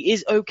unhappy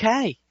is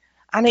okay,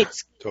 and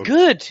it's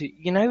good.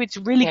 It's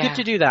really good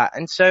to do that.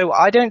 And so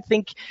I don't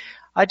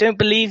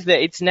believe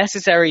that it's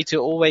necessary to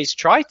always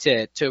try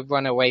to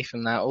run away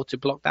from that or to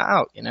block that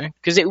out,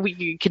 because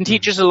it can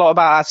teach us a lot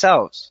about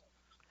ourselves.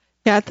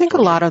 Yeah, I think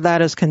a lot of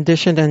that is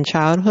conditioned in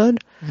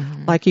childhood.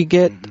 Like you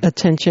get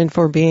attention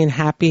for being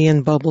happy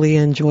and bubbly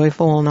and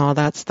joyful and all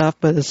that stuff.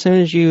 But as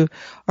soon as you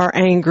are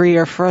angry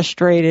or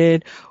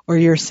frustrated or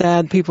you're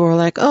sad, people are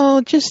like, oh,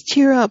 just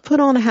cheer up,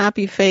 put on a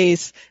happy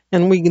face.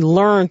 And we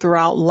learn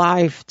throughout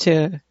life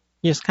to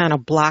just kind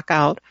of block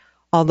out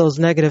all those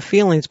negative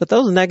feelings. But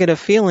those negative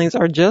feelings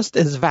are just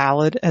as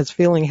valid as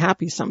feeling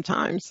happy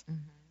sometimes.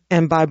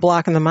 And by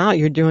blocking them out,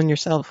 you're doing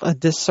yourself a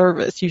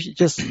disservice. You should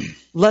just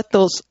let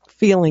those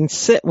feelings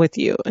sit with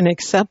you and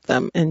accept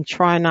them, and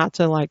try not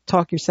to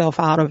talk yourself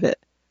out of it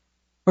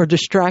or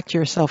distract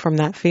yourself from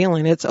that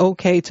feeling. It's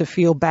okay to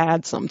feel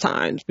bad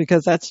sometimes,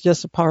 because that's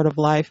just a part of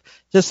life,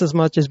 just as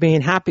much as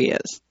being happy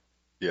is.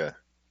 Yeah.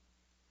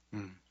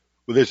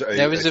 Well,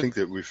 I think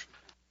that we've.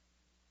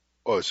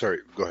 Oh, sorry.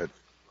 Go ahead,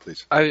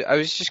 please. I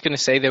was just going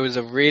to say there was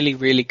a really,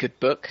 really good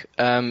book.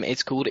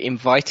 It's called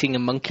Inviting a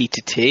Monkey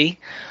to Tea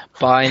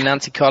by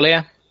Nancy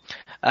Collier.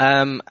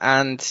 And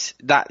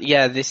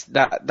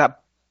that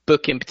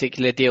book in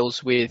particular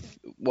deals with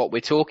what we're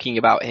talking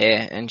about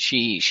here, and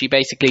she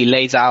basically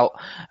lays out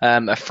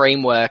a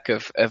framework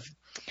of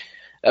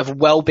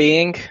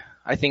well-being.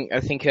 I think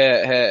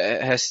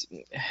her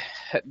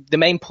the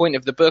main point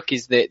of the book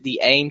is that the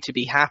aim to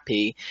be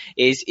happy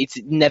is it's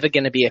never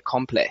going to be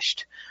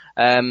accomplished,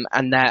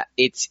 and that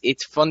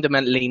it's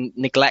fundamentally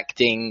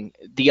neglecting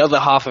the other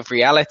half of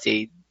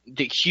reality,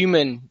 the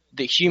human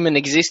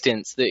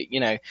existence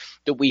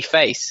that we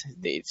face.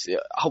 It's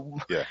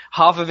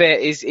half of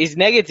it is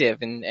negative,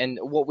 and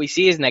what we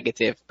see is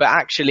negative. But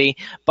actually,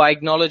 by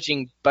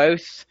acknowledging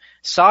both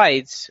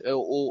sides,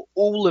 or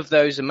all of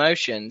those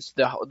emotions,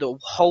 the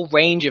whole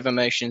range of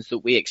emotions that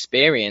we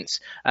experience,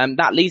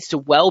 that leads to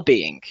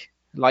well-being.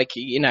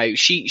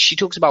 She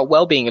talks about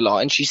well-being a lot,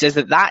 and she says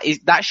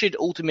that should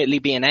ultimately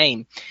be an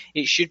aim.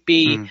 It should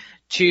be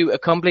to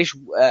accomplish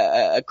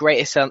a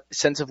greater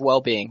sense of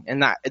well-being,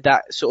 and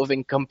that sort of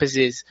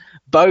encompasses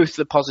both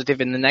the positive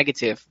and the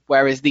negative.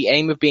 Whereas the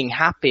aim of being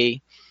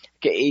happy,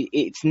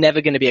 it's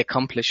never going to be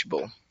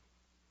accomplishable.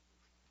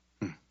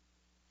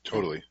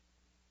 Totally.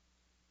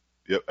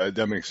 Yep,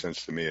 that makes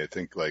sense to me. I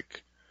think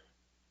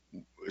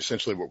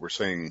essentially what we're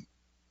saying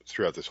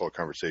throughout this whole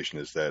conversation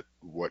is that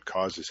what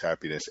causes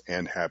happiness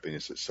and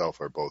happiness itself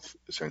are both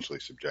essentially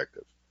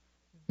subjective.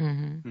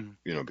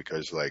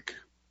 Because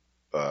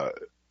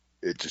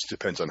it just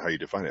depends on how you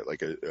define it.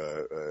 Like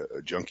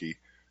a junkie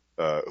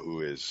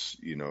who is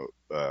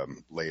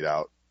laid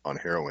out on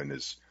heroin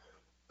is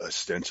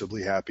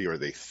ostensibly happy, or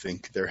they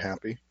think they're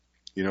happy,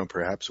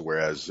 perhaps.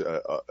 Whereas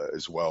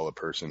as well, a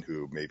person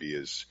who maybe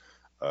is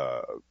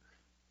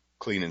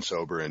clean and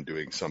sober and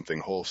doing something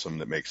wholesome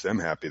that makes them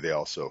happy, they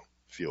also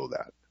feel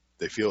that.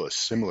 They feel a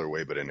similar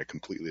way, but in a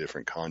completely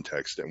different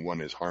context. And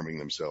one is harming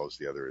themselves,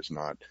 the other is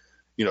not.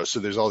 So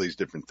there's all these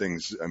different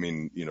things. I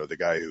mean, the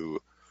guy who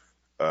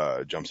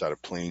jumps out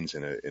of planes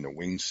in a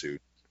wingsuit,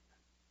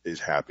 is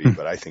happy,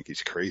 but I think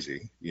he's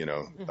crazy,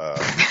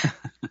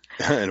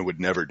 and would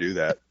never do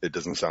that. It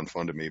doesn't sound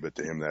fun to me, but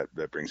to him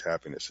that brings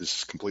happiness. This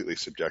is completely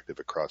subjective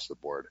across the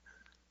board.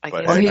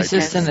 Or he's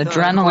just an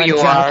adrenaline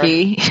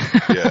junkie.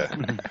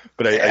 Yeah,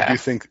 but I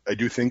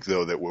do think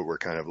though that what we're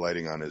kind of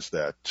lighting on is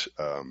that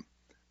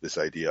this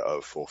idea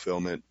of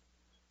fulfillment,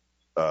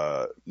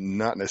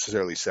 not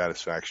necessarily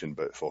satisfaction,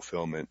 but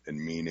fulfillment and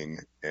meaning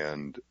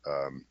and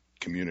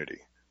community.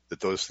 That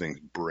those things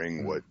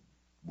bring what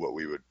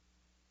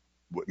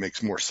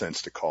makes more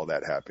sense to call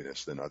that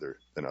happiness than other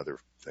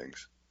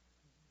things.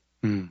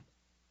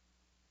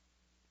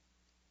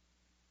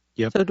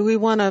 Yep. So do we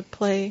want to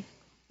play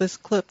this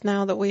clip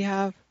now that we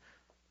have?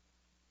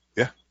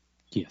 Yeah.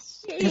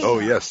 Yes. Oh,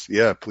 yes.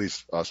 Yeah,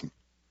 please. Awesome.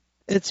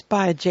 It's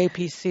by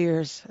J.P.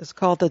 Sears. It's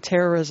called The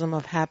Terrorism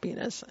of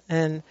Happiness.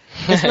 And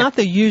it's not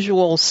the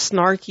usual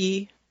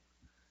snarky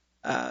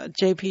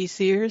J.P.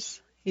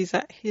 Sears. He's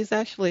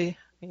actually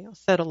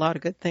said a lot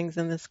of good things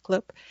in this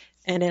clip,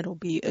 and it'll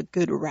be a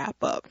good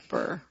wrap-up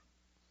for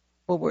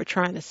what we're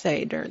trying to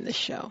say during the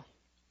show.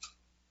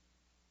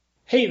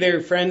 Hey there,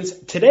 friends.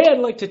 Today I'd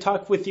like to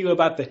talk with you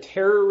about the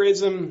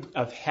terrorism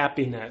of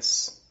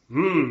happiness.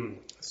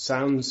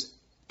 Sounds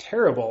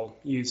terrible,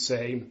 you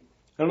say.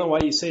 I don't know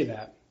why you say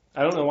that.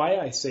 I don't know why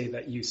I say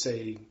that you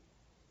say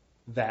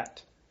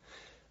that.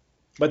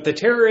 But the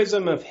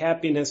terrorism of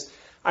happiness,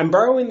 I'm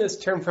borrowing this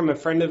term from a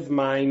friend of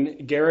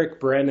mine,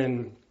 Garrick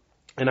Brennan,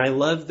 and I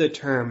love the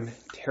term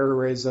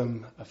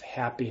terrorism of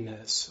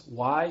happiness.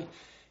 Why?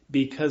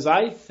 Because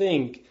I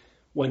think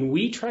when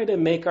we try to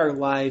make our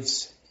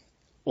lives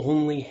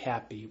only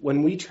happy,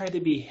 when we try to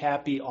be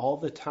happy all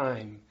the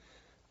time,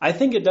 I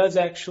think it does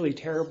actually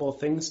terrible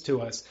things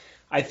to us.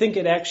 I think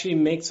it actually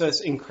makes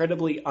us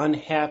incredibly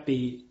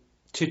unhappy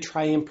to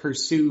try and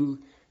pursue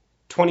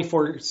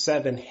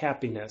 24/7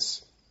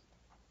 happiness.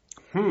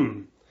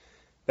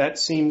 That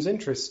seems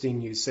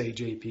interesting, you say,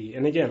 JP.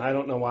 And again, I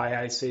don't know why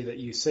I say that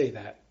you say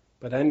that.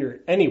 But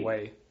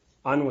anyway,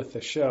 on with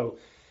the show.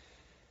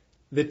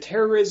 The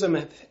terrorism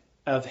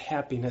of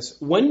happiness.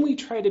 When we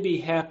try to be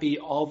happy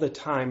all the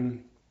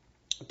time,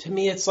 to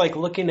me it's like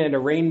looking at a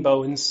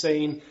rainbow and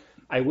saying,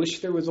 I wish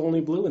there was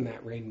only blue in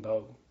that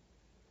rainbow.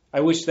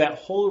 I wish that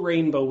whole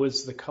rainbow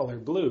was the color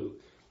blue.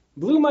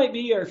 Blue might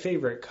be our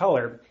favorite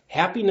color.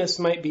 Happiness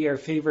might be our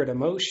favorite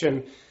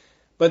emotion.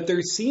 But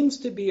there seems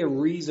to be a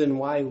reason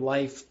why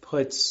life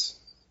puts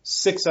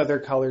 6 other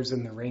colors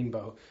in the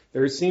rainbow.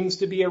 There seems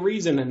to be a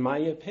reason, in my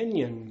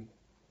opinion,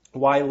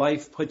 why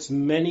life puts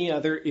many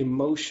other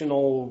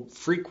emotional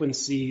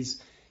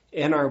frequencies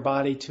in our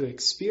body to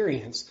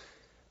experience.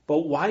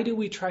 But why do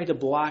we try to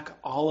block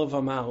all of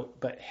them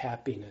out but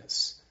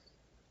happiness?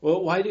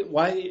 Well, why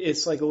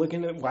it's like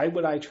looking at, why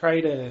would I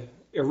try to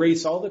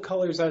erase all the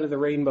colors out of the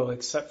rainbow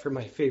except for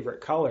my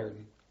favorite color?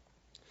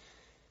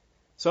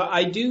 So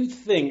I do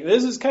think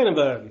this is kind of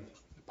a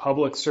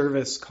public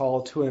service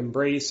call to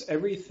embrace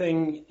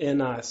everything in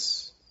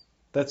us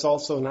that's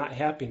also not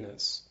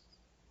happiness.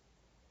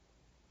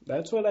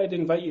 That's what I'd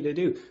invite you to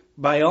do.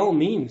 By all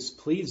means,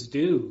 please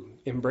do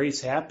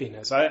embrace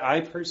happiness. I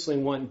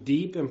personally want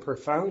deep and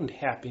profound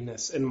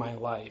happiness in my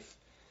life.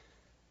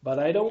 But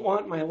I don't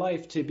want my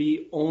life to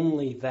be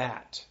only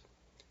that.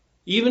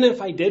 Even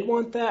if I did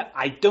want that,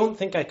 I don't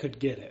think I could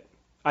get it.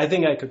 I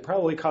think I could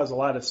probably cause a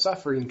lot of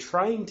suffering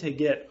trying to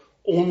get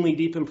only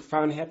deep and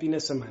profound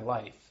happiness in my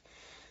life.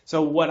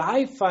 So what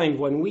I find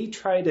when we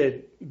try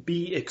to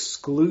be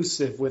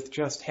exclusive with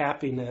just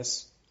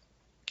happiness,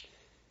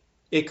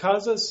 it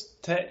causes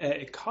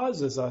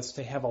us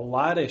to have a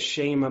lot of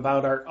shame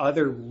about our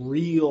other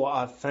real,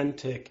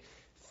 authentic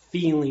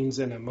feelings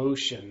and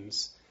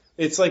emotions.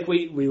 It's like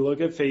we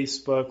look at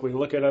Facebook, we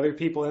look at other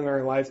people in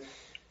our lives,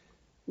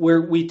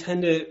 where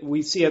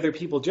we see other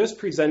people just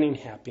presenting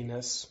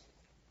happiness.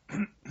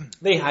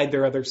 They hide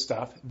their other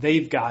stuff.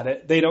 They've got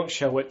it. They don't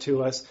show it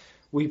to us.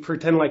 We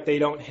pretend like they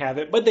don't have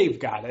it, but they've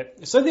got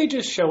it. So they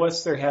just show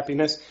us their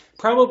happiness,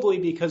 probably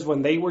because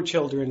when they were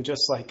children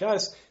just like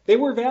us, they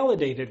were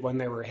validated when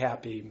they were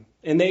happy.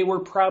 And they were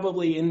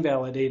probably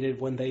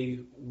invalidated when they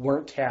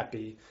weren't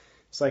happy.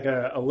 It's like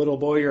a little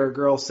boy or a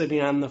girl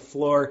sitting on the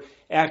floor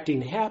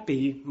acting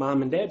happy.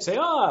 Mom and dad say,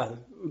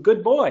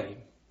 good boy,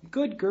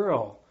 good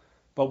girl.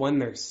 But when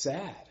they're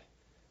sad,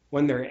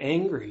 when they're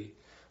angry,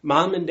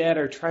 Mom and Dad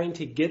are trying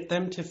to get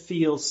them to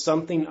feel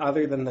something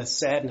other than the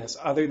sadness,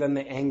 other than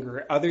the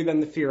anger, other than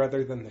the fear,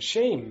 other than the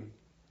shame.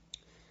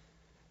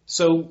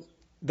 So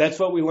that's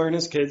what we learn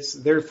as kids.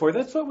 Therefore,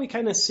 that's what we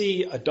kind of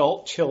see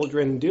adult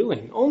children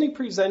doing, only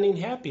presenting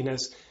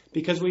happiness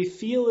because we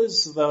feel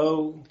as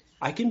though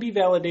I can be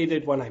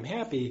validated when I'm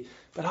happy,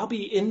 but I'll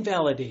be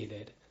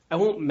invalidated. I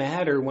won't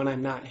matter when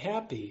I'm not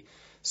happy.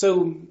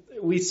 So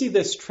we see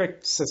this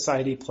trick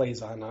society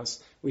plays on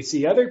us. We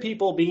see other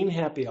people being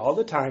happy all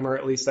the time, or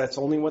at least that's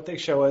only what they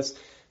show us.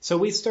 So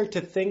we start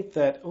to think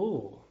that,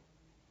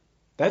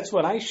 that's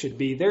what I should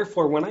be.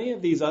 Therefore, when I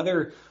have these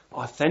other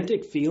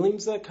authentic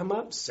feelings that come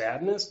up,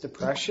 sadness,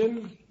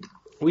 depression,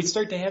 we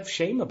start to have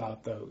shame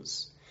about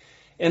those.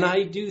 And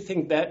I do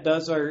think that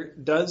does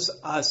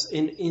us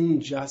an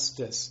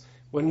injustice.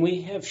 When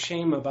we have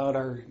shame about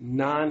our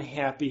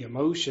non-happy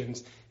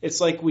emotions,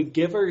 it's like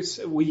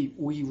we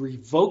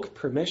revoke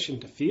permission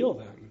to feel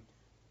them.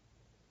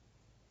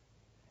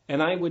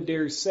 And I would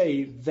dare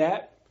say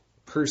that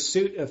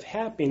pursuit of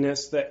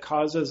happiness that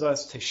causes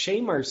us to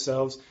shame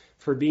ourselves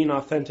for being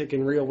authentic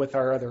and real with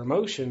our other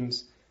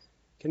emotions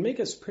can make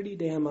us pretty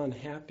damn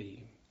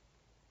unhappy.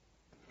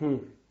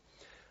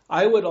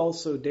 I would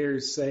also dare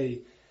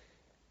say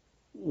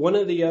one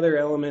of the other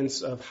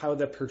elements of how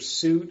the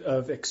pursuit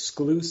of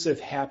exclusive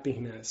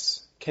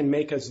happiness can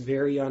make us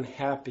very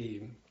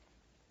unhappy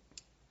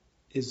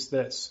is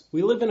this.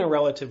 We live in a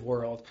relative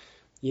world.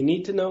 You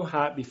need to know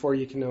hot before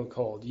you can know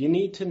cold. You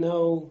need to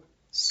know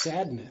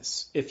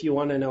sadness if you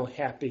want to know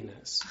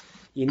happiness.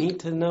 You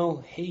need to know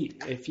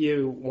hate if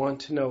you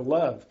want to know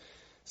love.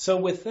 So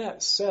with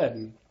that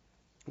said,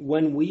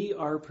 when we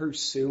are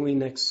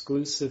pursuing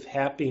exclusive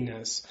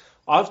happiness,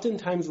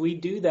 oftentimes we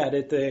do that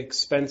at the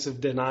expense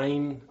of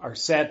denying our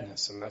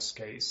sadness in this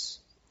case.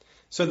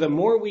 So the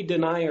more we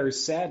deny our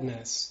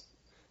sadness,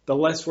 the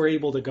less we're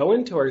able to go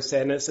into our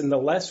sadness, and the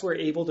less we're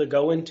able to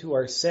go into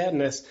our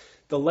sadness,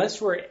 the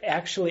less we're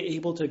actually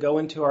able to go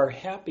into our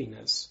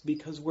happiness,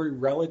 because we're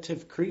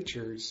relative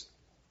creatures.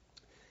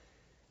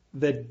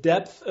 The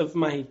depth of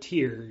my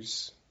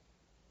tears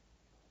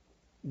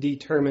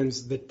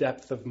determines the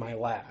depth of my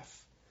laugh.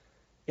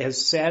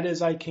 As sad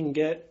as I can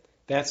get,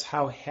 that's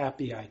how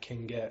happy I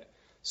can get.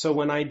 So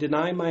when I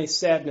deny my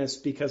sadness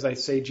because I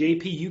say,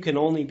 JP, you can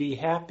only be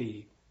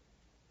happy,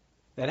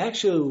 that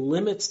actually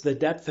limits the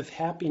depth of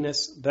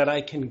happiness that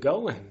I can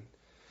go in.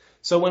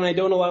 So when I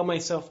don't allow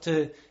myself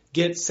to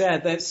get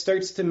sad, that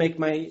starts to make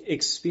my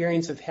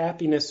experience of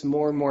happiness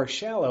more and more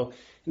shallow.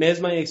 And as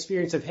my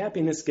experience of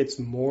happiness gets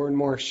more and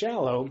more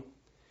shallow,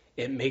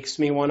 it makes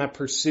me want to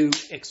pursue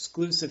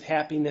exclusive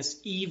happiness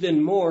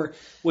even more,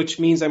 which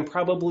means I'm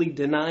probably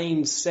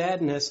denying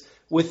sadness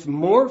with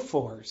more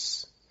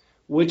force,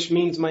 which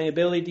means my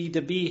ability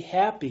to be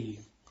happy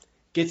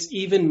gets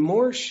even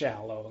more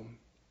shallow.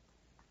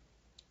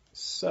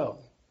 So,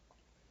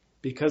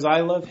 because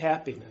I love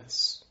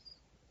happiness,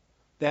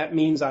 that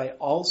means I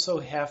also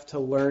have to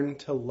learn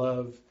to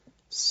love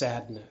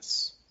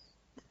sadness.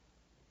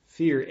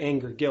 Fear,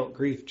 anger, guilt,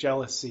 grief,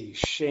 jealousy,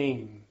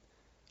 shame.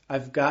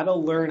 I've got to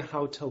learn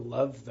how to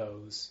love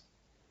those.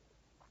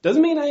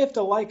 Doesn't mean I have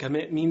to like them.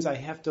 It means I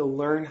have to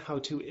learn how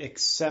to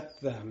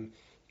accept them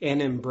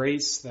and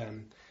embrace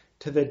them.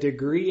 To the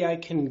degree I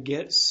can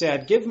get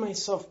sad, give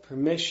myself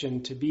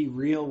permission to be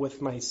real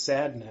with my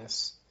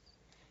sadness.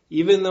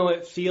 Even though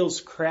it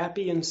feels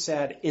crappy and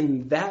sad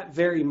in that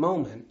very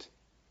moment,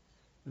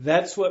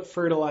 that's what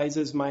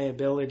fertilizes my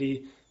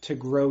ability to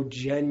grow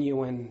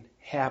genuine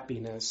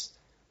happiness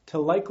to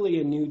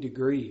likely a new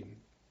degree.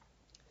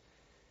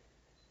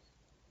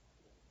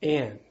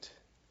 And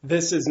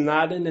this is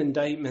not an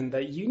indictment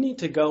that you need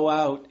to go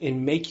out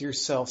and make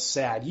yourself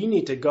sad. You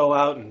need to go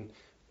out and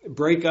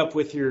break up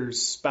with your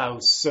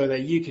spouse so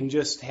that you can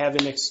just have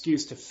an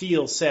excuse to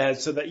feel sad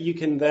so that you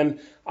can then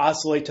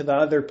oscillate to the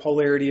other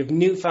polarity of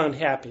newfound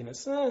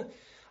happiness.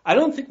 I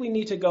don't think we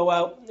need to go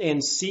out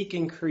and seek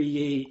and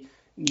create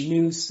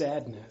new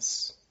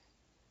sadness.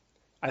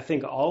 I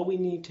think all we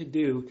need to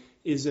do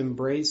is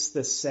embrace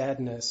the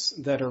sadness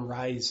that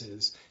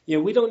arises.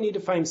 We don't need to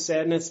find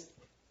sadness.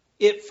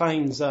 It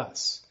finds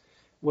us.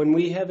 When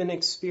we have an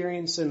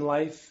experience in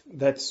life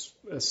that's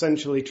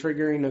essentially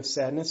triggering of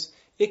sadness,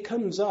 it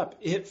comes up.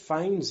 It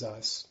finds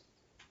us.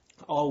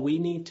 All we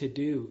need to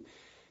do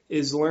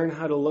is learn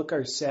how to look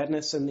our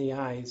sadness in the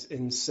eyes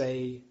and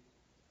say,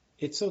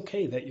 it's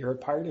okay that you're a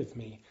part of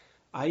me.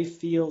 I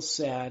feel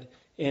sad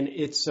and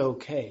it's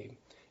okay.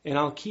 And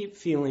I'll keep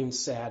feeling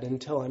sad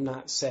until I'm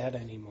not sad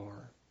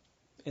anymore.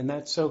 And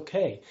that's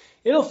okay.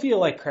 It'll feel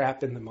like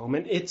crap in the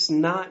moment. It's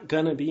not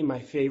going to be my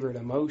favorite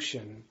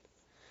emotion.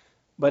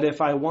 But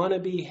if I want to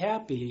be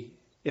happy,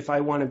 if I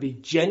want to be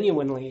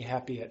genuinely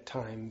happy at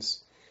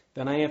times,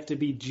 then I have to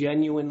be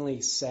genuinely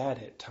sad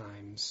at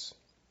times.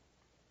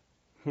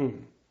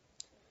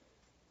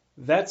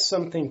 That's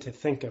something to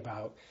think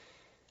about.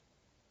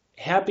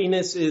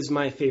 Happiness is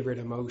my favorite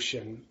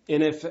emotion.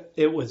 And if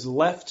it was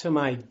left to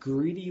my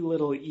greedy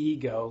little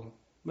ego,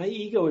 my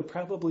ego would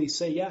probably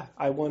say, yeah,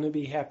 I want to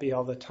be happy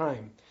all the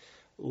time.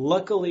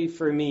 Luckily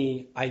for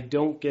me, I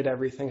don't get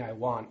everything I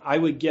want. I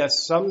would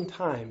guess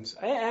sometimes,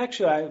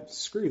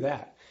 screw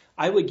that.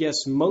 I would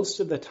guess most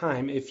of the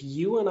time, if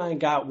you and I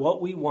got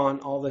what we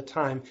want all the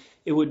time,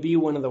 it would be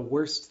one of the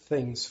worst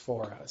things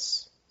for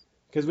us.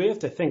 Because we have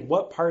to think,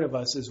 what part of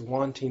us is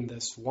wanting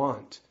this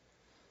want?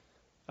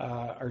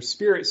 Our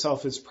spirit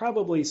self is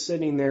probably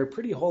sitting there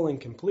pretty whole and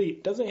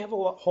complete, doesn't have a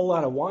whole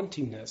lot of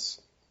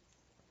wantingness.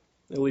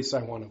 At least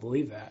I want to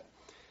believe that.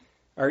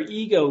 Our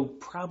ego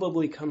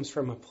probably comes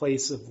from a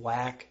place of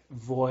lack,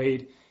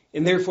 void,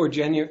 and therefore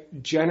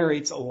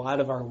generates a lot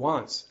of our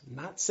wants. I'm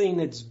not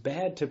saying it's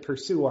bad to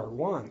pursue our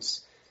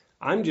wants.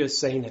 I'm just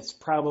saying it's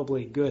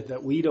probably good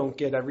that we don't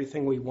get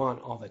everything we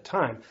want all the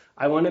time.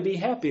 I want to be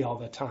happy all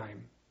the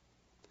time.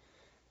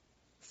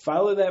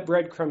 follow that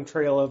breadcrumb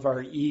trail of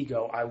our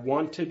ego. I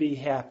want to be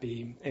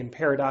happy, and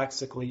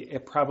paradoxically,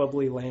 it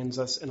probably lands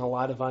us in a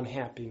lot of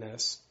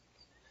unhappiness.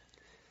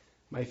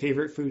 My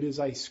favorite food is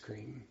ice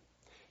cream.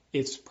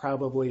 It's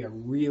probably a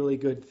really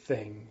good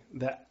thing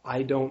that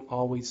I don't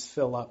always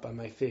fill up on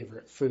my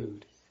favorite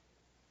food.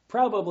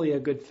 Probably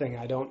a good thing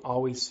I don't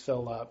always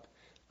fill up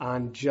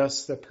on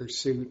just the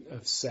pursuit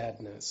of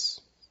sadness.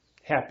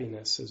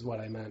 Happiness is what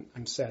I meant.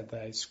 I'm sad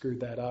that I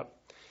screwed that up.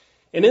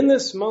 And in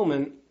this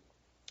moment,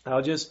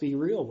 I'll just be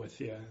real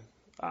with you.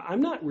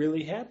 I'm not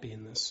really happy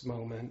in this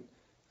moment.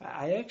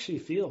 I actually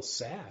feel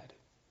sad.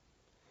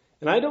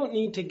 And I don't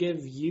need to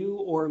give you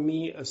or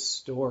me a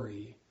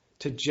story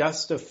to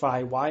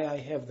justify why I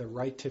have the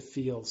right to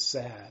feel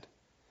sad.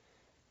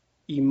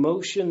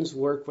 Emotions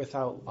work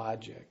without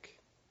logic.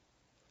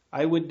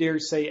 I would dare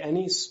say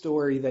any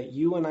story that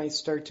you and I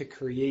start to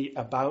create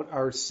about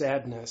our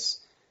sadness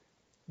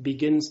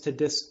begins to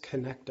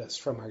disconnect us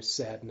from our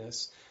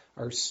sadness.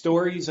 Our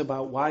stories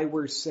about why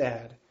we're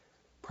sad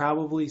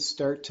probably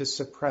start to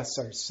suppress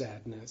our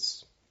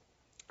sadness.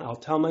 I'll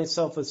tell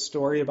myself a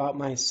story about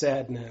my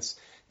sadness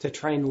to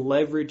try and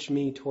leverage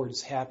me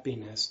towards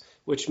happiness,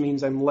 which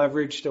means I'm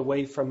leveraged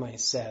away from my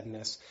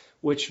sadness,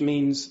 which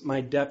means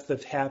my depth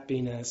of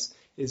happiness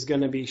is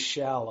going to be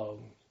shallow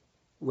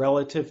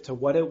relative to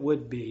what it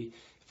would be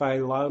if I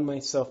allowed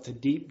myself to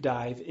deep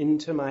dive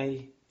into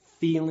my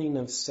feeling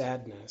of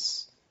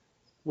sadness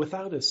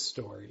without a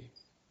story.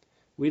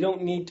 We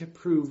don't need to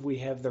prove we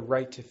have the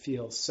right to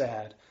feel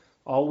sad.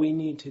 All we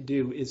need to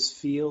do is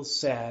feel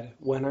sad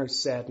when our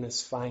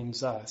sadness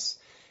finds us.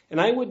 And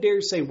I would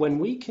dare say when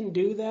we can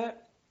do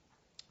that,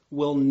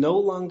 we'll no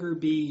longer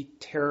be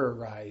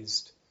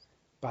terrorized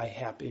by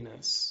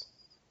happiness.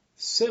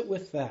 Sit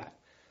with that.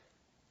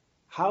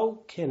 How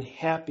can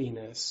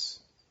happiness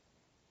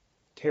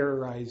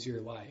terrorize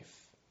your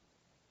life?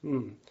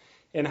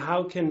 And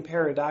how can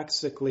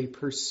paradoxically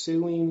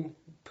pursuing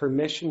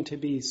permission to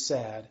be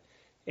sad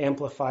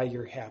amplify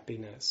your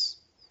happiness?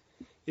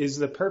 Is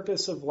the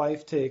purpose of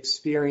life to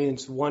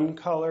experience one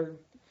color,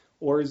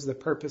 or is the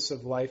purpose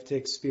of life to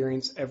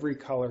experience every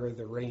color of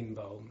the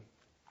rainbow?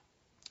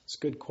 It's a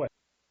good question.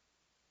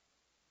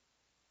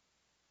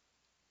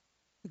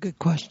 Good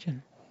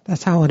question.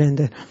 That's how it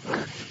ended.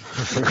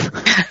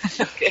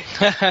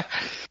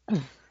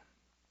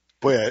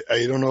 Boy,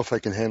 I don't know if I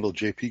can handle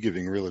JP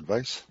giving real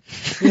advice.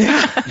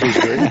 Yeah. He's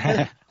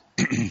great.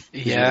 He's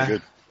Yeah. really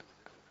good.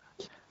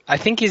 I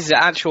think his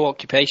actual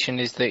occupation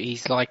is that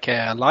he's like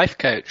a life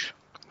coach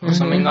or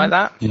something like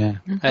that. Yeah.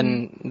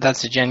 And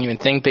that's a genuine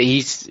thing, but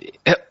he's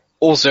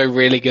also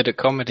really good at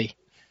comedy.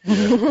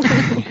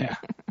 Yeah.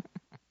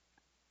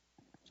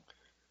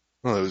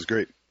 Well, that was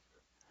great.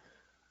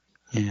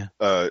 Yeah.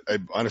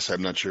 Honestly,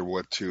 I'm not sure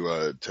what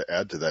to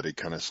add to that. He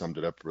kind of summed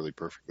it up really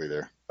perfectly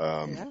there.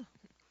 Yeah.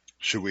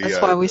 Should we?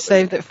 That's why we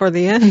saved it for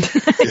the end.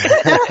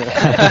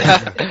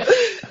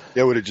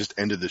 Yeah, would have just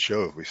ended the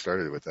show if we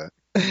started with that.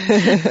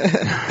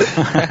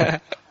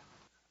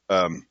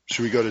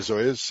 Should we go to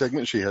Zoya's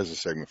segment? She has a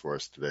segment for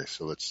us today,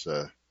 so let's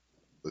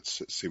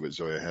see what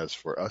Zoya has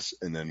for us,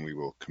 and then we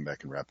will come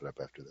back and wrap it up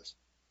after this.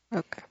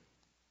 Okay.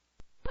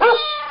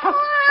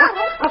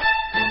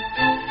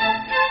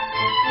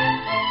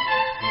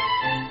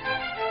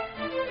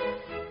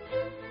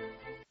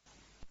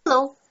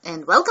 Hello,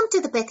 and welcome to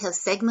the Pet Health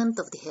segment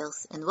of the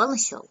Health and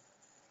Wellness Show.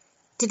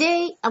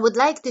 Today, I would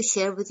like to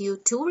share with you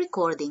 2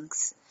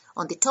 recordings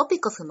on the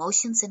topic of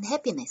emotions and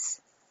happiness.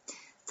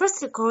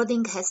 First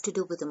recording has to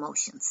do with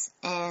emotions,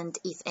 and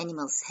if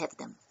animals have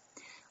them.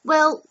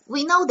 Well,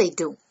 we know they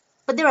do,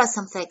 but there are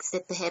some facts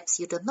that perhaps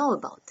you don't know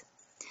about.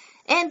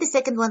 And the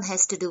second one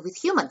has to do with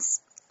humans,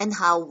 and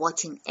how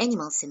watching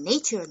animals and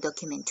nature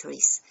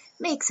documentaries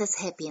makes us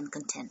happy and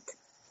content.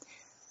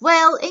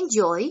 Well,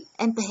 enjoy,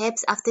 and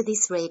perhaps after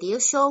this radio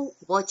show,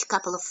 watch a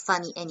couple of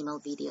funny animal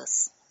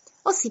videos.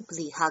 Or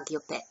simply hug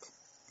your pet.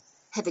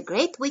 Have a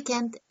great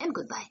weekend, and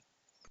goodbye.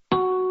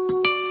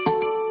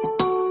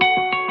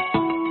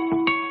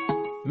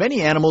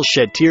 Many animals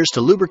shed tears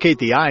to lubricate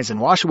the eyes and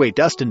wash away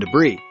dust and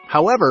debris.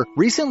 However,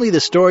 recently the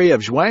story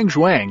of Zhuang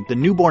Zhuang, the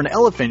newborn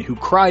elephant who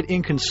cried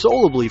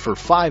inconsolably for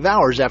 5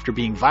 hours after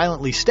being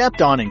violently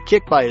stepped on and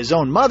kicked by his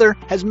own mother,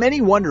 has many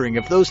wondering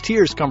if those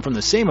tears come from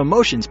the same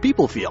emotions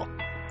people feel.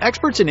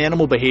 Experts in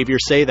animal behavior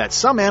say that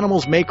some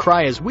animals may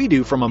cry as we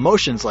do from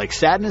emotions like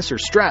sadness or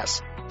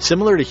stress.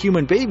 Similar to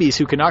human babies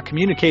who cannot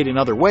communicate in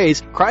other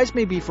ways, cries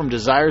may be from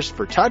desires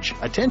for touch,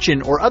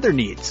 attention, or other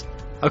needs.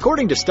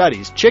 According to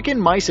studies, chicken,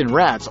 mice, and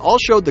rats all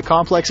showed the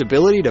complex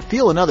ability to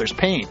feel another's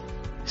pain.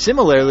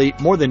 Similarly,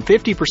 more than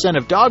 50%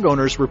 of dog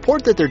owners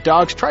report that their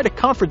dogs try to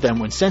comfort them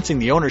when sensing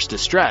the owner's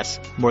distress.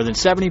 More than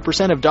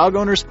 70% of dog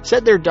owners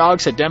said their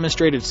dogs had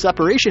demonstrated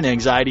separation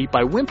anxiety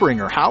by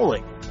whimpering or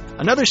howling.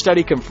 Another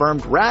study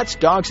confirmed rats,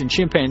 dogs, and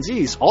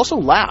chimpanzees also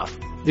laugh.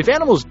 If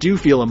animals do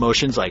feel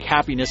emotions like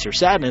happiness or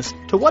sadness,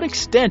 to what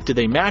extent do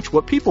they match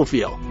what people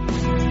feel?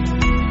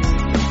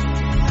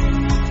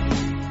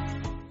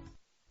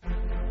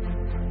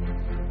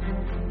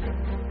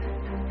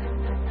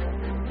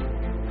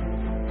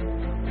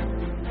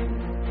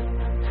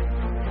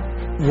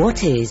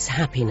 What is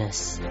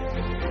happiness?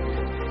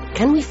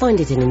 Can we find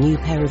it in a new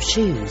pair of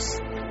shoes,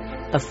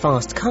 a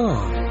fast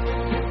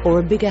car, or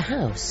a bigger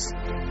house?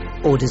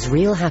 Or does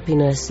real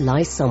happiness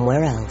lie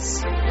somewhere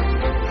else?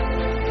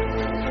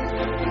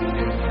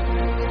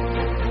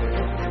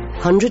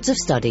 Hundreds of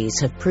studies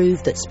have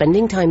proved that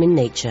spending time in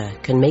nature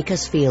can make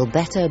us feel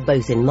better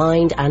both in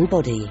mind and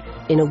body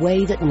in a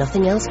way that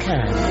nothing else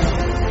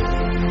can.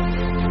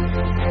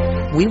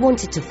 We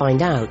wanted to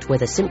find out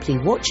whether simply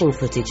watching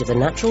footage of the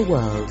natural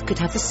world could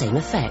have the same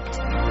effect.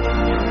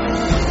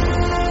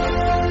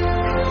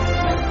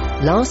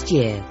 Last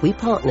year, we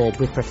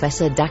partnered with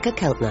Professor Dacher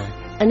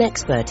Keltner, an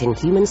expert in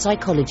human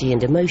psychology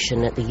and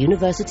emotion at the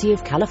University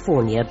of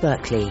California,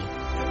 Berkeley.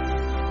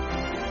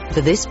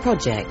 For this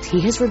project, he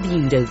has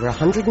reviewed over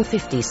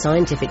 150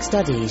 scientific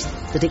studies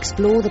that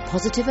explore the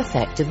positive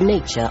effect of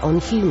nature on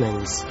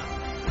humans.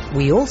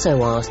 We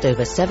also asked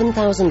over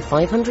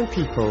 7,500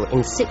 people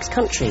in 6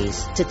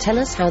 countries to tell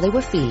us how they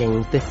were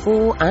feeling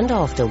before and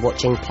after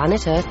watching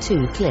Planet Earth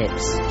 2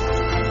 clips.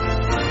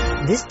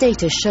 This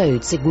data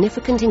showed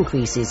significant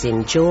increases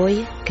in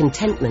joy,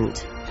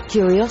 contentment,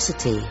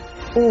 curiosity,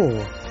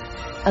 awe,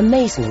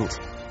 amazement,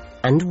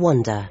 and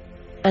wonder,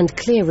 and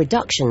clear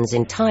reductions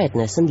in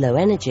tiredness and low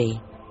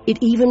energy. It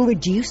even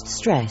reduced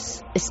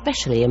stress,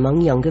 especially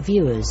among younger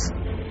viewers.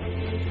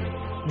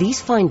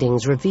 These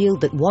findings revealed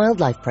that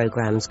wildlife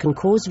programs can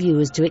cause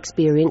viewers to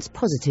experience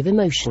positive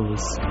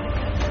emotions.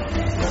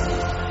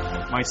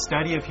 My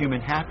study of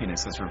human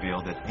happiness has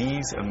revealed that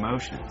these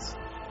emotions,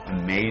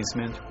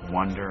 amazement,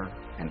 wonder,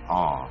 and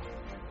awe,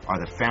 are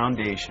the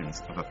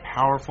foundations of a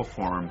powerful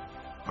form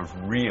of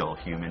real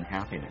human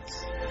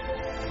happiness.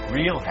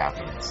 Real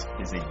happiness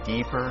is a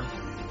deeper,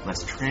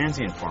 less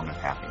transient form of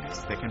happiness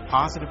that can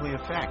positively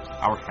affect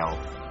our health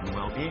and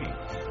well-being.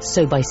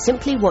 So by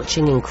simply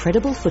watching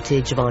incredible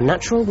footage of our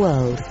natural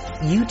world,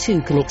 you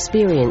too can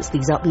experience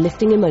these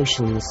uplifting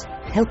emotions,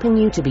 helping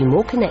you to be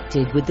more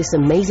connected with this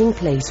amazing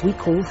place we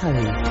call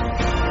home.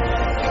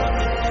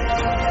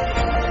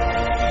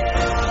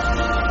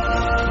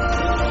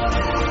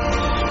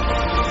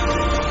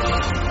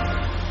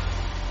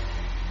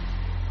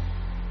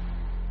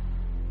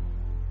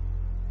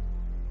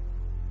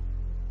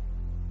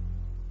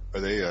 Are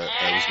they,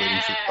 I was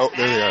waiting for, oh,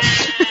 there they are.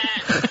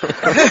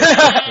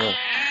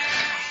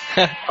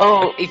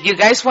 Oh, if you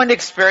guys want to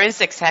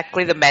experience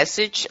exactly the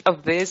message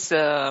of this,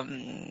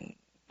 pet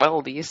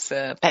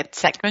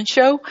segment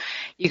show,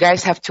 you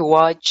guys have to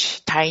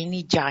watch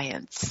Tiny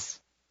Giants.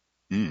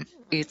 Mm.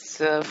 It's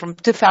from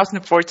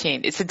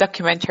 2014. It's a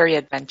documentary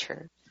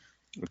adventure.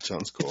 That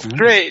sounds cool. It's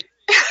great.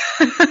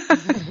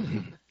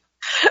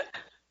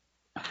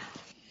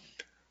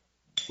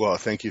 Well,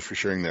 thank you for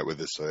sharing that with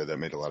us. That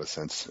made a lot of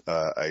sense.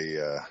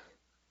 I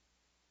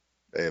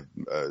have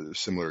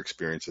similar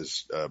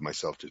experiences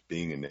myself, just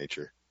being in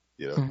nature.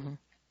 You know.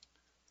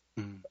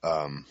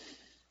 Mm-hmm.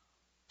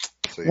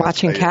 So,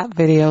 Watching cat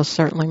videos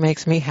certainly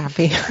makes me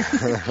happy.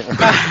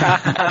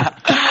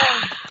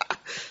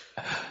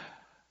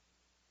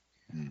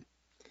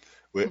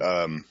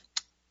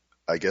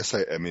 I guess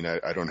I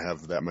don't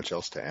have that much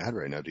else to add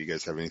right now. Do you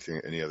guys have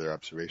any other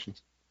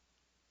observations?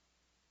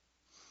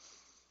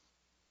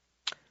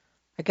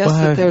 I guess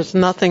that there's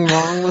nothing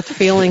wrong with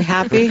feeling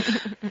happy,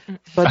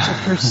 but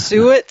to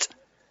pursue it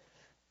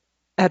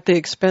at the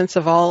expense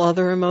of all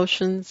other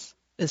emotions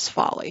is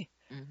folly.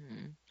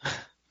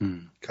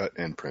 Mm-hmm. Cut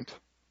and print.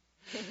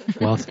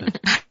 Well said.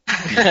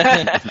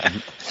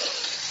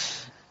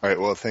 All right.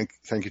 Well, thank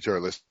you to our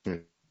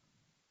listeners.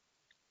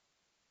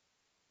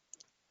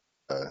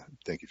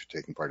 Thank you for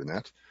taking part in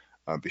that.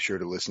 Be sure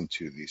to listen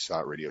to the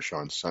SOT radio show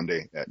on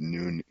Sunday at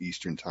noon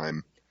Eastern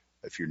Time.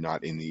 If you're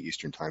not in the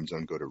Eastern Time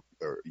Zone,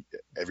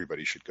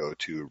 everybody should go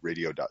to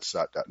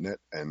radio.sot.net,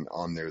 and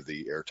on there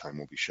the airtime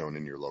will be shown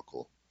in your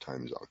local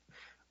time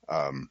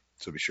zone.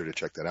 So be sure to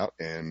check that out,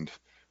 and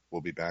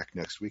we'll be back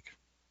next week.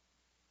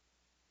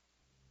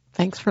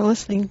 Thanks for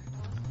listening.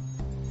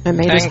 It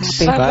made us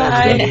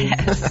happy.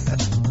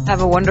 Bye-bye.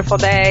 Have a wonderful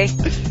day.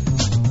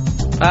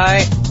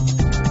 Bye.